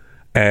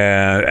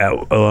 and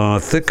I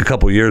think a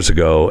couple years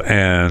ago,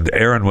 and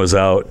Aaron was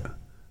out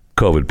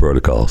COVID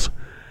protocols.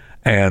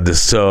 And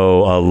so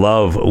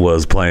Love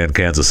was playing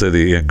Kansas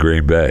City in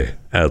Green Bay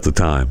at the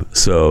time.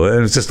 So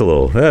it's just a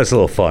little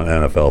fun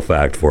NFL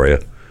fact for you.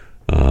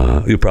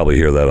 You'll probably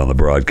hear that on the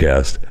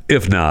broadcast.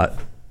 If not,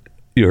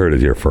 you heard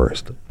it here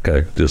first.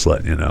 Okay, just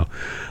letting you know.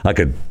 I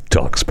could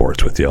talk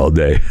sports with you all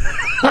day.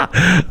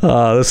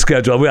 The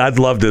schedule. I'd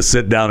love to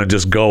sit down and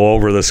just go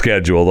over the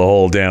schedule, the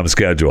whole damn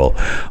schedule,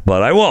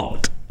 but I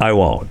won't. I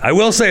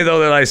will say, though,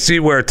 that I see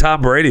where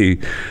Tom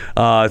Brady,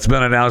 it's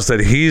been announced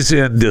that he's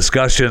in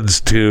discussions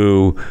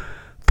to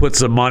put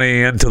some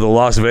money into the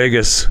Las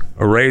Vegas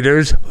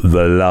Raiders.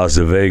 The Las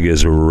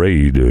Vegas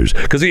Raiders.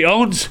 Because he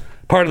owns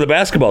part of the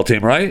basketball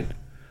team, right?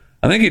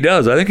 I think he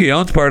does. I think he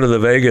owns part of the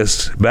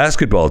Vegas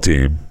basketball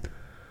team.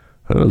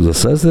 I don't know if it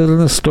says that in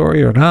the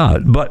story or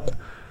not. But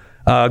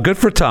good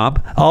for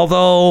Tom.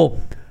 Although,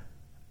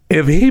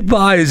 if he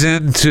buys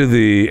into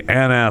the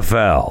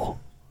NFL,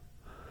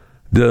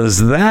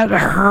 does that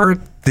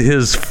hurt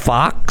his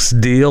Fox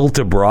deal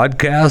to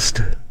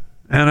broadcast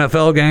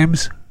NFL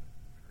games?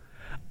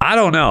 I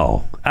don't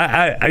know.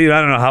 I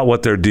don't know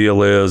what their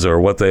deal is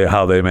or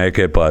how they make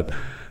it, but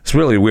it's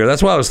really weird.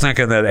 That's why I was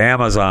thinking that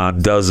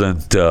Amazon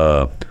doesn't.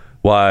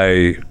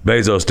 Why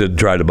Bezos didn't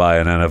try to buy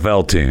an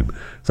NFL team.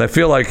 So I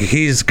feel like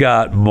he's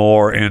got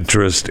more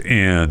interest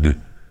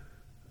in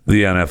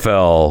the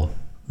NFL,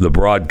 the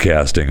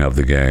broadcasting of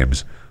the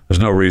games. There's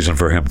no reason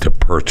for him to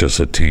purchase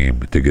a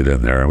team to get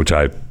in there, which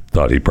I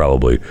thought he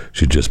probably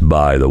should just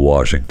buy the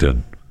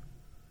Washington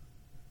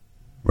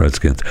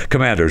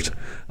Commanders,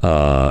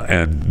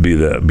 and be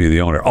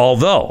the owner.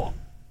 Although,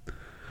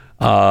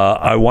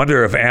 I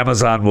wonder if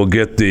Amazon will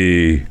get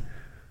the.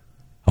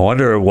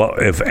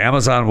 if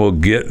Amazon will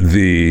get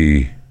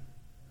the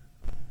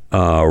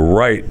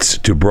rights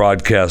to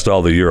broadcast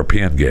all the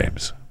European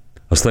games.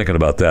 I was thinking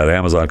about that.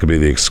 Amazon could be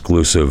the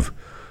exclusive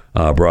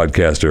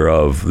broadcaster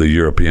of the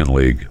European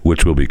League,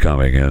 which will be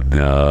coming in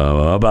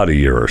about a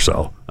year or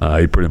so.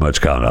 You pretty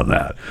much count on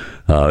that.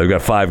 They've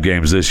got 5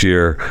 games this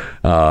year.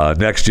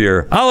 Next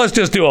year, let's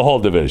just do a whole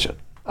division.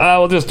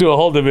 We'll just do a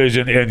whole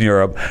division in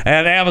Europe.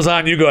 And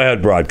Amazon, you go ahead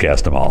and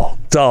broadcast them all.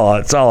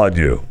 It's all on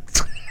you.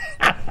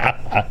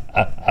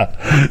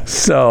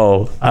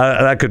 So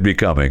that could be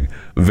coming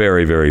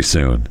very, very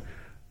soon.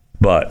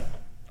 But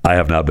I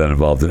have not been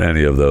involved in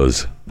any of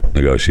those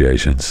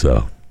negotiations.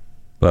 So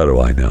what do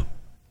I know?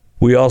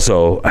 We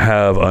also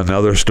have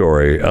another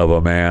story of a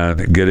man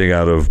getting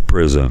out of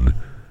prison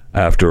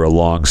after a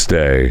long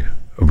stay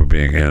for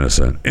being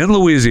innocent. In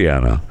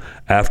Louisiana,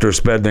 after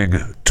spending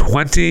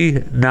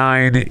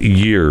 29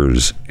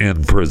 years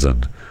in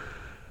prison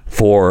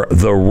for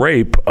the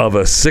rape of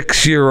a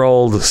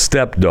 6-year-old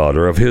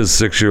stepdaughter,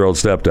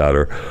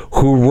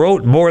 who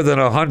wrote more than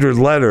 100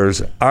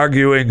 letters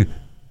arguing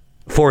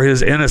for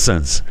his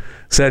innocence,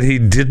 said he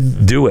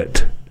didn't do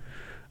it.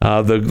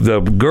 The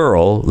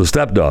girl, the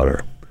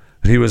stepdaughter,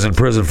 he was in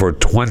prison for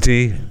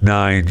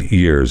 29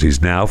 years.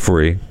 He's now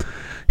free.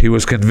 He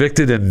was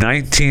convicted in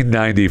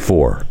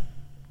 1994.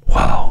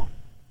 Wow.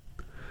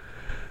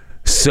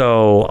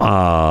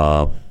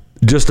 So,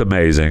 just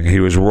amazing. He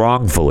was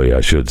wrongly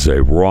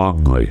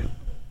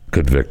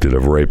convicted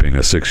of raping a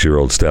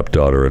 6-year-old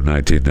stepdaughter in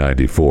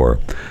 1994.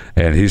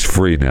 And he's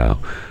free now.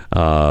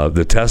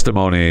 The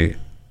testimony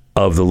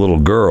of the little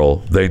girl,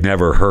 they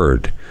never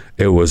heard.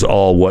 It was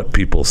all what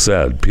people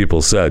said.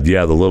 People said,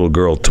 yeah, the little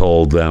girl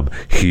told them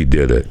he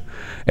did it.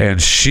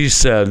 And she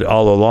said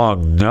all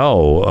along,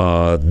 no,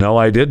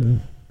 I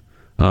didn't.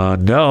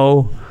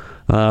 No,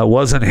 it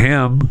wasn't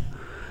him.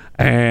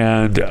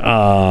 And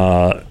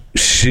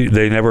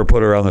they never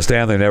put her on the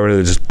stand. They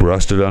just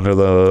brushed it under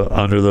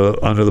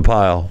the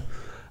pile.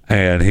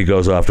 And he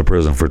goes off to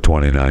prison for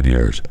 29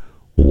 years.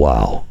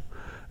 Wow.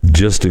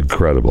 Just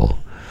incredible.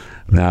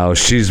 Now,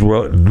 she's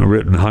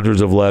written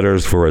hundreds of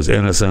letters for his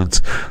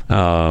innocence.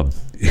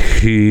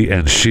 He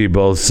and she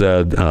both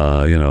said,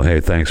 hey,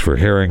 thanks for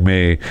hearing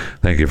me.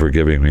 Thank you for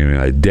giving me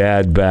my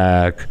dad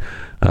back.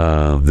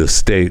 The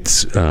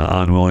state's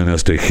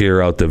unwillingness to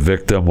hear out the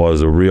victim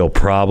was a real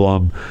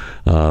problem.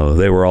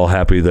 They were all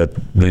happy that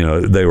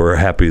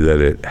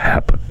it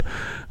happened.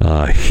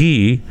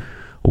 He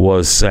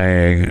was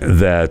saying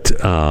that,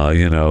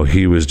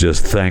 he was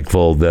just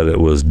thankful that it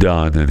was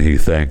done, and he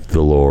thanked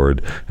the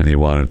Lord, and he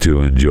wanted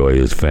to enjoy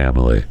his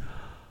family.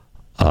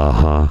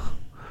 I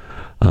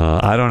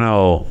don't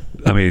know.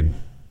 I mean,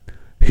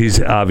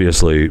 he's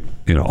obviously,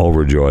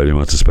 overjoyed. He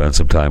wants to spend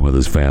some time with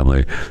his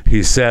family.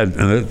 He said,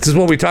 and this is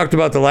what we talked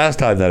about the last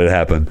time that it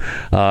happened.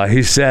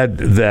 He said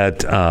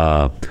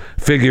that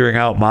figuring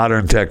out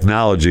modern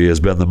technology has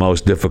been the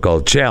most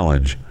difficult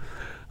challenge,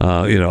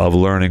 of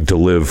learning to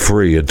live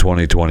free in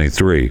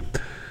 2023.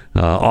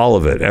 All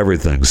of it,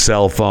 everything,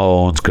 cell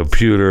phones,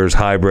 computers,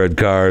 hybrid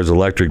cars,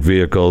 electric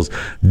vehicles,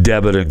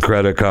 debit and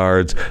credit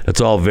cards.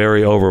 It's all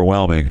very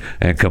overwhelming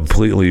and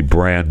completely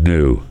brand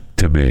new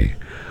to me.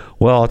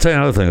 Well, I'll tell you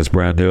another thing that's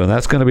brand new, and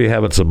that's going to be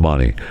having some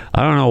money.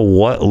 I don't know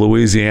what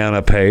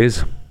Louisiana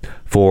pays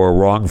for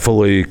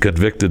wrongfully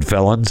convicted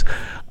felons.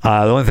 The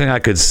only thing I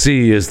could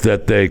see is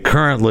that they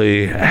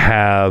currently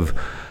have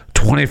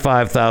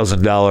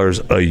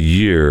 $25,000 a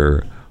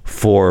year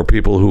for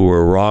people who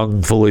were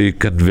wrongfully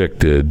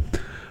convicted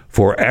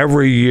for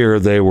every year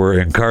they were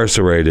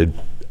incarcerated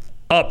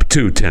up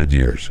to 10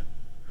 years.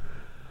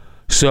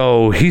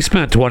 So he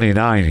spent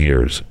 29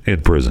 years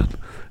in prison.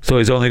 So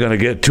he's only going to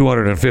get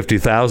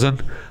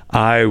 $250,000.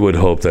 I would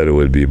hope that it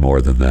would be more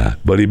than that,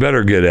 but he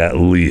better get at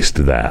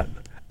least that.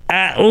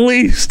 At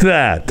least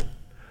that.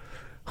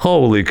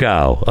 Holy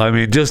cow! I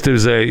mean, just to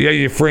say, yeah,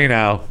 you're free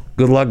now.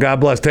 Good luck. God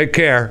bless. Take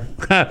care.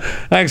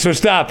 Thanks for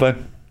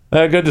stopping.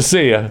 Good to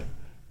see you.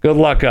 Good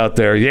luck out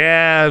there.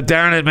 Yeah,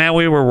 darn it, man,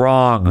 we were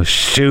wrong.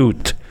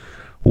 Shoot.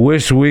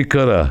 Wish we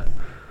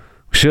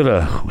should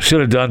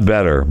have done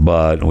better,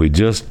 but we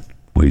just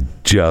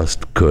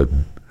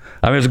couldn't.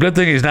 I mean, it's a good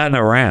thing he's not in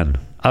Iran.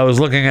 I was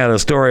looking at a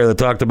story that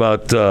talked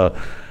about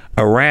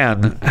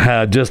Iran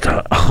had just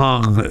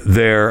hung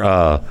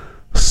their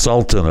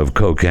sultan of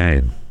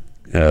cocaine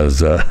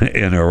as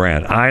in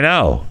Iran. I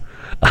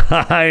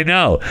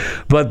know.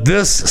 But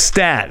this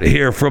stat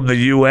here from the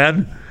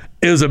UN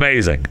is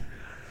amazing.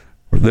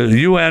 The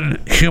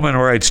UN Human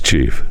Rights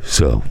Chief.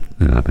 So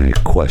I may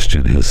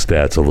question his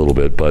stats a little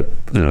bit, but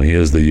he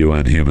is the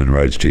UN Human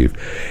Rights Chief.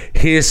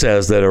 He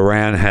says that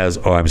Iran has.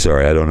 Oh, I'm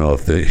sorry, I don't know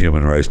if the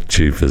Human Rights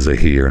Chief is a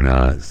he or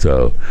not.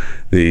 So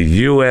the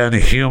UN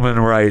Human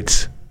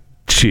Rights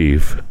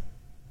Chief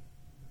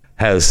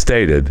has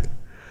stated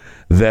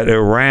that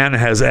Iran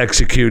has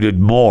executed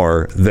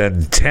more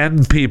than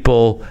 10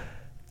 people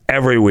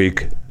every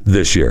week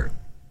this year.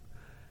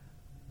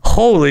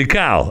 Holy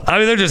cow! I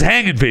mean, they're just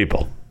hanging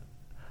people.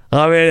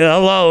 I mean,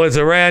 hello, it's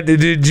Iran.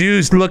 Did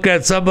you look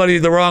at somebody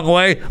the wrong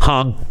way?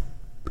 Hung.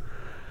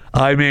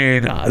 I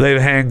mean, they've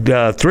hanged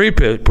 3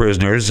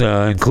 prisoners,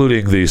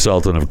 including the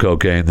Sultan of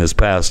Cocaine, this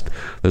past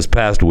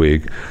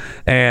week,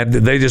 and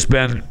they've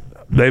been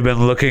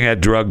looking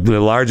at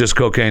the largest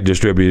cocaine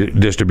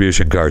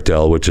distribution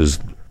cartel, which is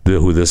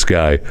who this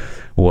guy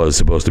was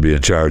supposed to be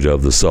in charge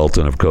of, the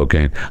Sultan of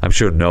Cocaine. I'm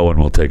sure no one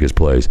will take his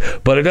place,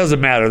 but it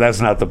doesn't matter.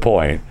 That's not the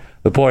point.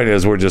 The point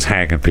is we're just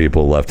hanging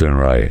people left and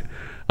right.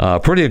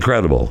 Pretty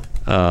incredible.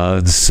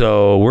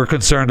 So we're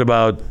concerned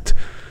about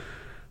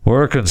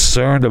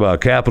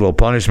capital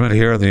punishment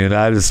here in the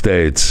United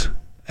States,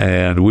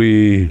 and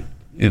we,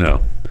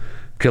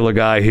 kill a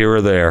guy here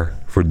or there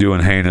for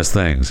doing heinous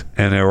things.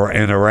 And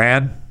in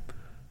Iran,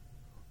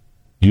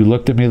 you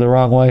looked at me the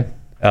wrong way.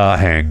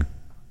 Hang.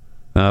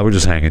 We're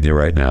just hanging you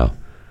right now.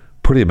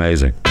 Pretty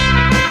amazing.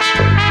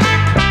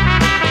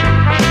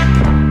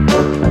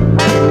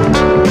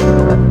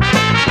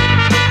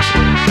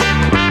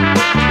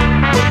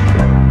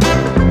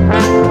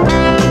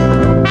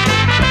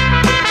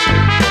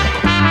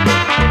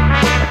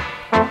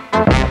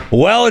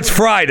 Well, it's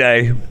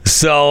Friday,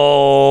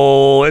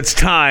 so it's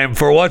time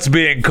for what's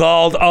being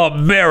called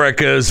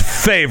America's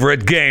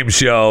favorite game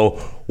show,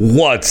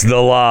 What's the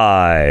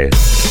Lie?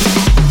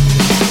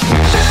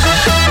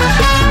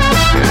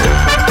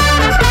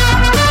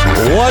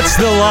 What's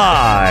the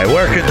Lie?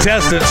 Where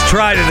contestants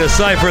try to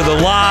decipher the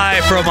lie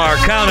from our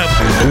count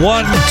of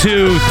 1,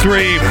 2,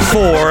 3,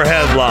 4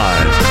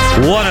 headlines.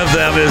 One of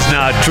them is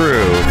not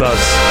true.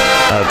 Thus,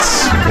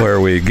 that's where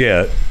we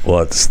get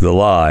What's the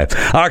Lie.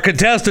 Our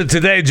contestant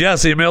today,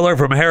 Jesse Miller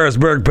from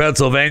Harrisburg,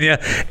 Pennsylvania.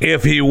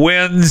 If he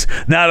wins,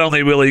 not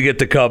only will he get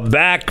to come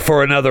back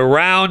for another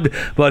round,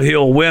 but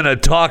he'll win a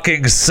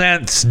Talking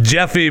Sense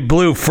Jeffy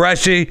Blue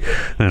Freshie.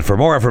 And for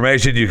more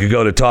information, you can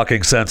go to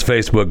Talking Sense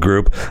Facebook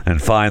group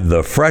and find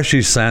the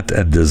Freshie scent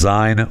and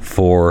design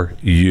for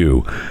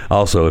you.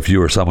 Also, if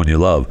you or someone you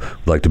love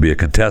would like to be a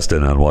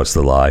contestant on What's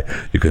the Lie,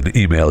 you can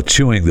email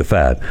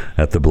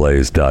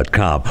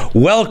chewingthefat@theblaze.com.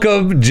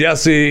 Welcome,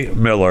 Jesse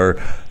Miller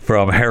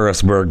from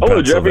Harrisburg, Hello,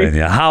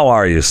 Pennsylvania. Jeffy. How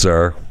are you,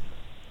 sir?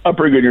 I'm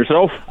pretty good.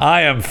 Yourself?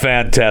 I am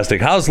fantastic.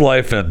 How's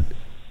life in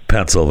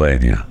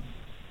Pennsylvania?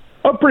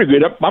 I'm pretty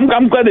good.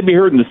 I'm glad to be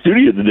here in the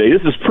studio today.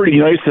 This is pretty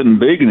nice and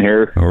big in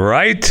here.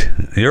 Right?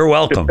 You're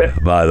welcome,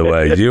 by the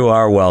way. You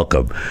are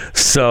welcome.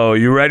 So,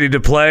 you ready to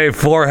play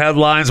 4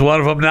 headlines, one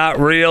of them not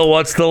real?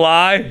 What's the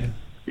lie?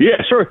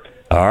 Yeah, sure.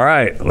 All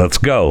right, let's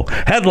go.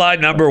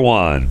 Headline number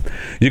 1.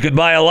 You can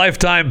buy a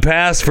lifetime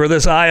pass for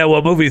this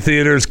Iowa movie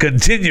theater's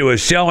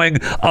continuous showing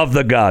of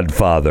The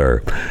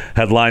Godfather.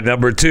 Headline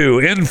number 2.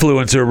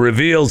 Influencer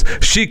reveals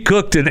she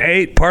cooked and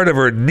ate part of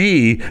her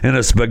knee in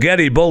a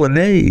spaghetti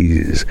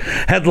bolognese.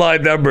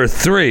 Headline number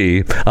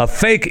 3. A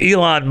fake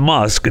Elon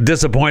Musk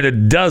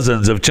disappointed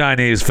dozens of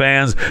Chinese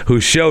fans who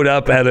showed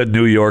up at a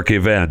New York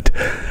event.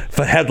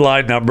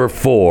 Headline number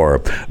 4.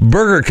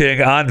 Burger King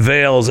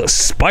unveils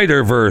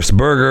Spider-Verse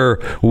burger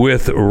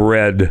with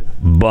red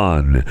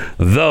bun.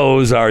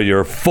 Those are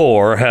your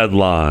 4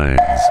 headlines.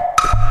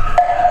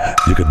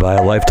 You can buy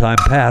a lifetime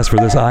pass for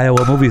this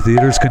Iowa movie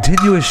theater's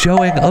continuous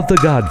showing of The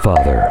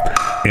Godfather.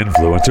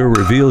 Influencer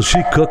reveals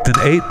she cooked and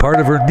ate part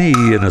of her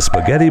knee in a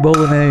spaghetti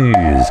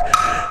bolognese.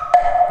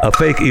 A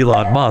fake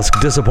Elon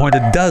Musk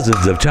disappointed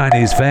dozens of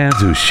Chinese fans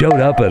who showed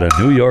up at a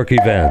New York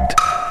event.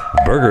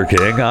 Burger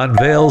King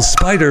unveils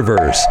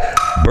Spider-Verse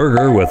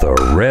burger with a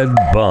red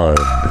bun.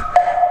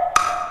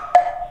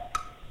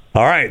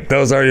 All right,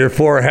 those are your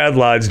 4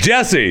 headlines.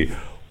 Jesse,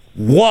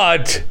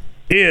 what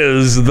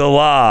is the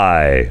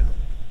lie?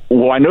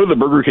 Well, I know the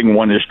Burger King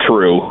one is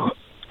true.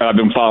 I've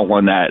been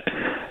following that.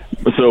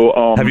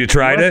 So, have you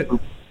tried it?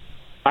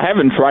 I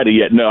haven't tried it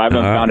yet. No, I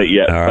haven't found it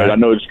yet, but I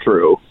know it's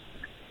true.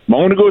 I'm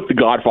going to go with the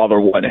Godfather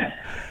one.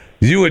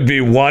 You would be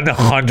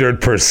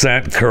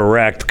 100%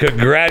 correct.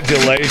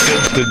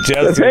 Congratulations to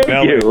Jesse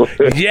Miller.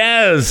 Thank you.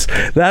 Yes,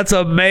 that's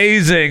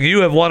amazing. You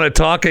have won a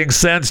Talking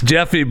Sense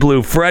Jeffy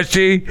Blue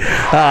Freshie.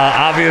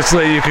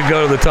 Obviously, you can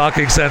go to the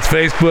Talking Sense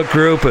Facebook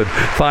group and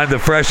find the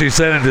Freshie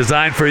sent and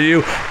designed for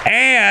you.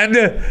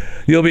 And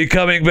you'll be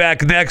coming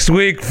back next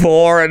week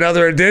for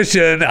another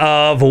edition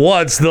of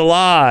What's the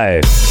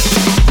Lie?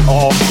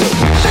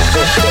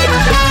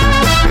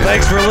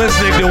 Thanks for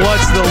listening to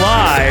What's the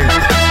Lie?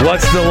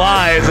 What's the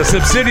Lie is a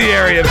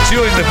subsidiary of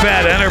Chewing the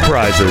Fat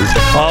Enterprises.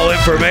 All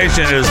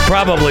information is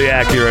probably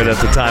accurate at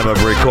the time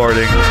of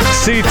recording.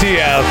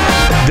 CTF,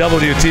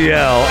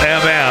 WTL,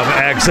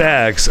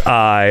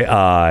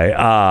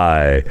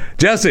 MMXXIII.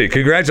 Jesse,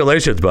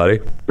 congratulations, buddy.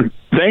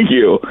 Thank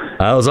you.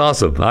 That was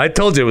awesome. I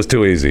told you it was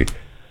too easy.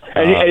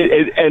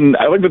 And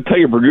I'd like to tell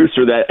your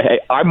producer that, hey,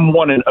 I'm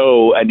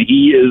 1-0, and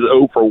he is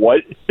 0 for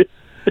what?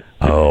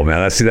 Oh,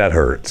 man, that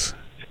hurts.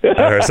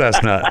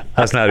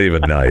 That's not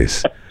even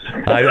nice.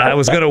 I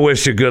was going to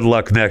wish you good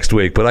luck next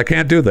week, but I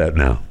can't do that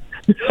now.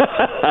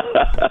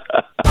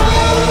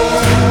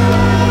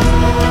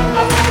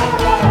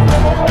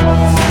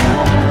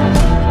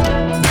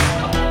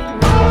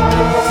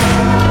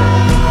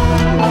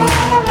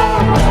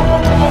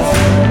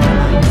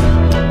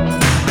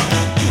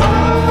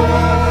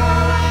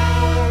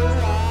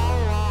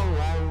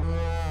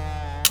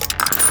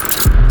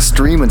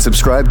 Stream and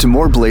subscribe to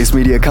more Blaze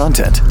Media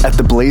content at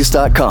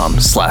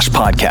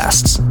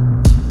theblaze.com/podcasts.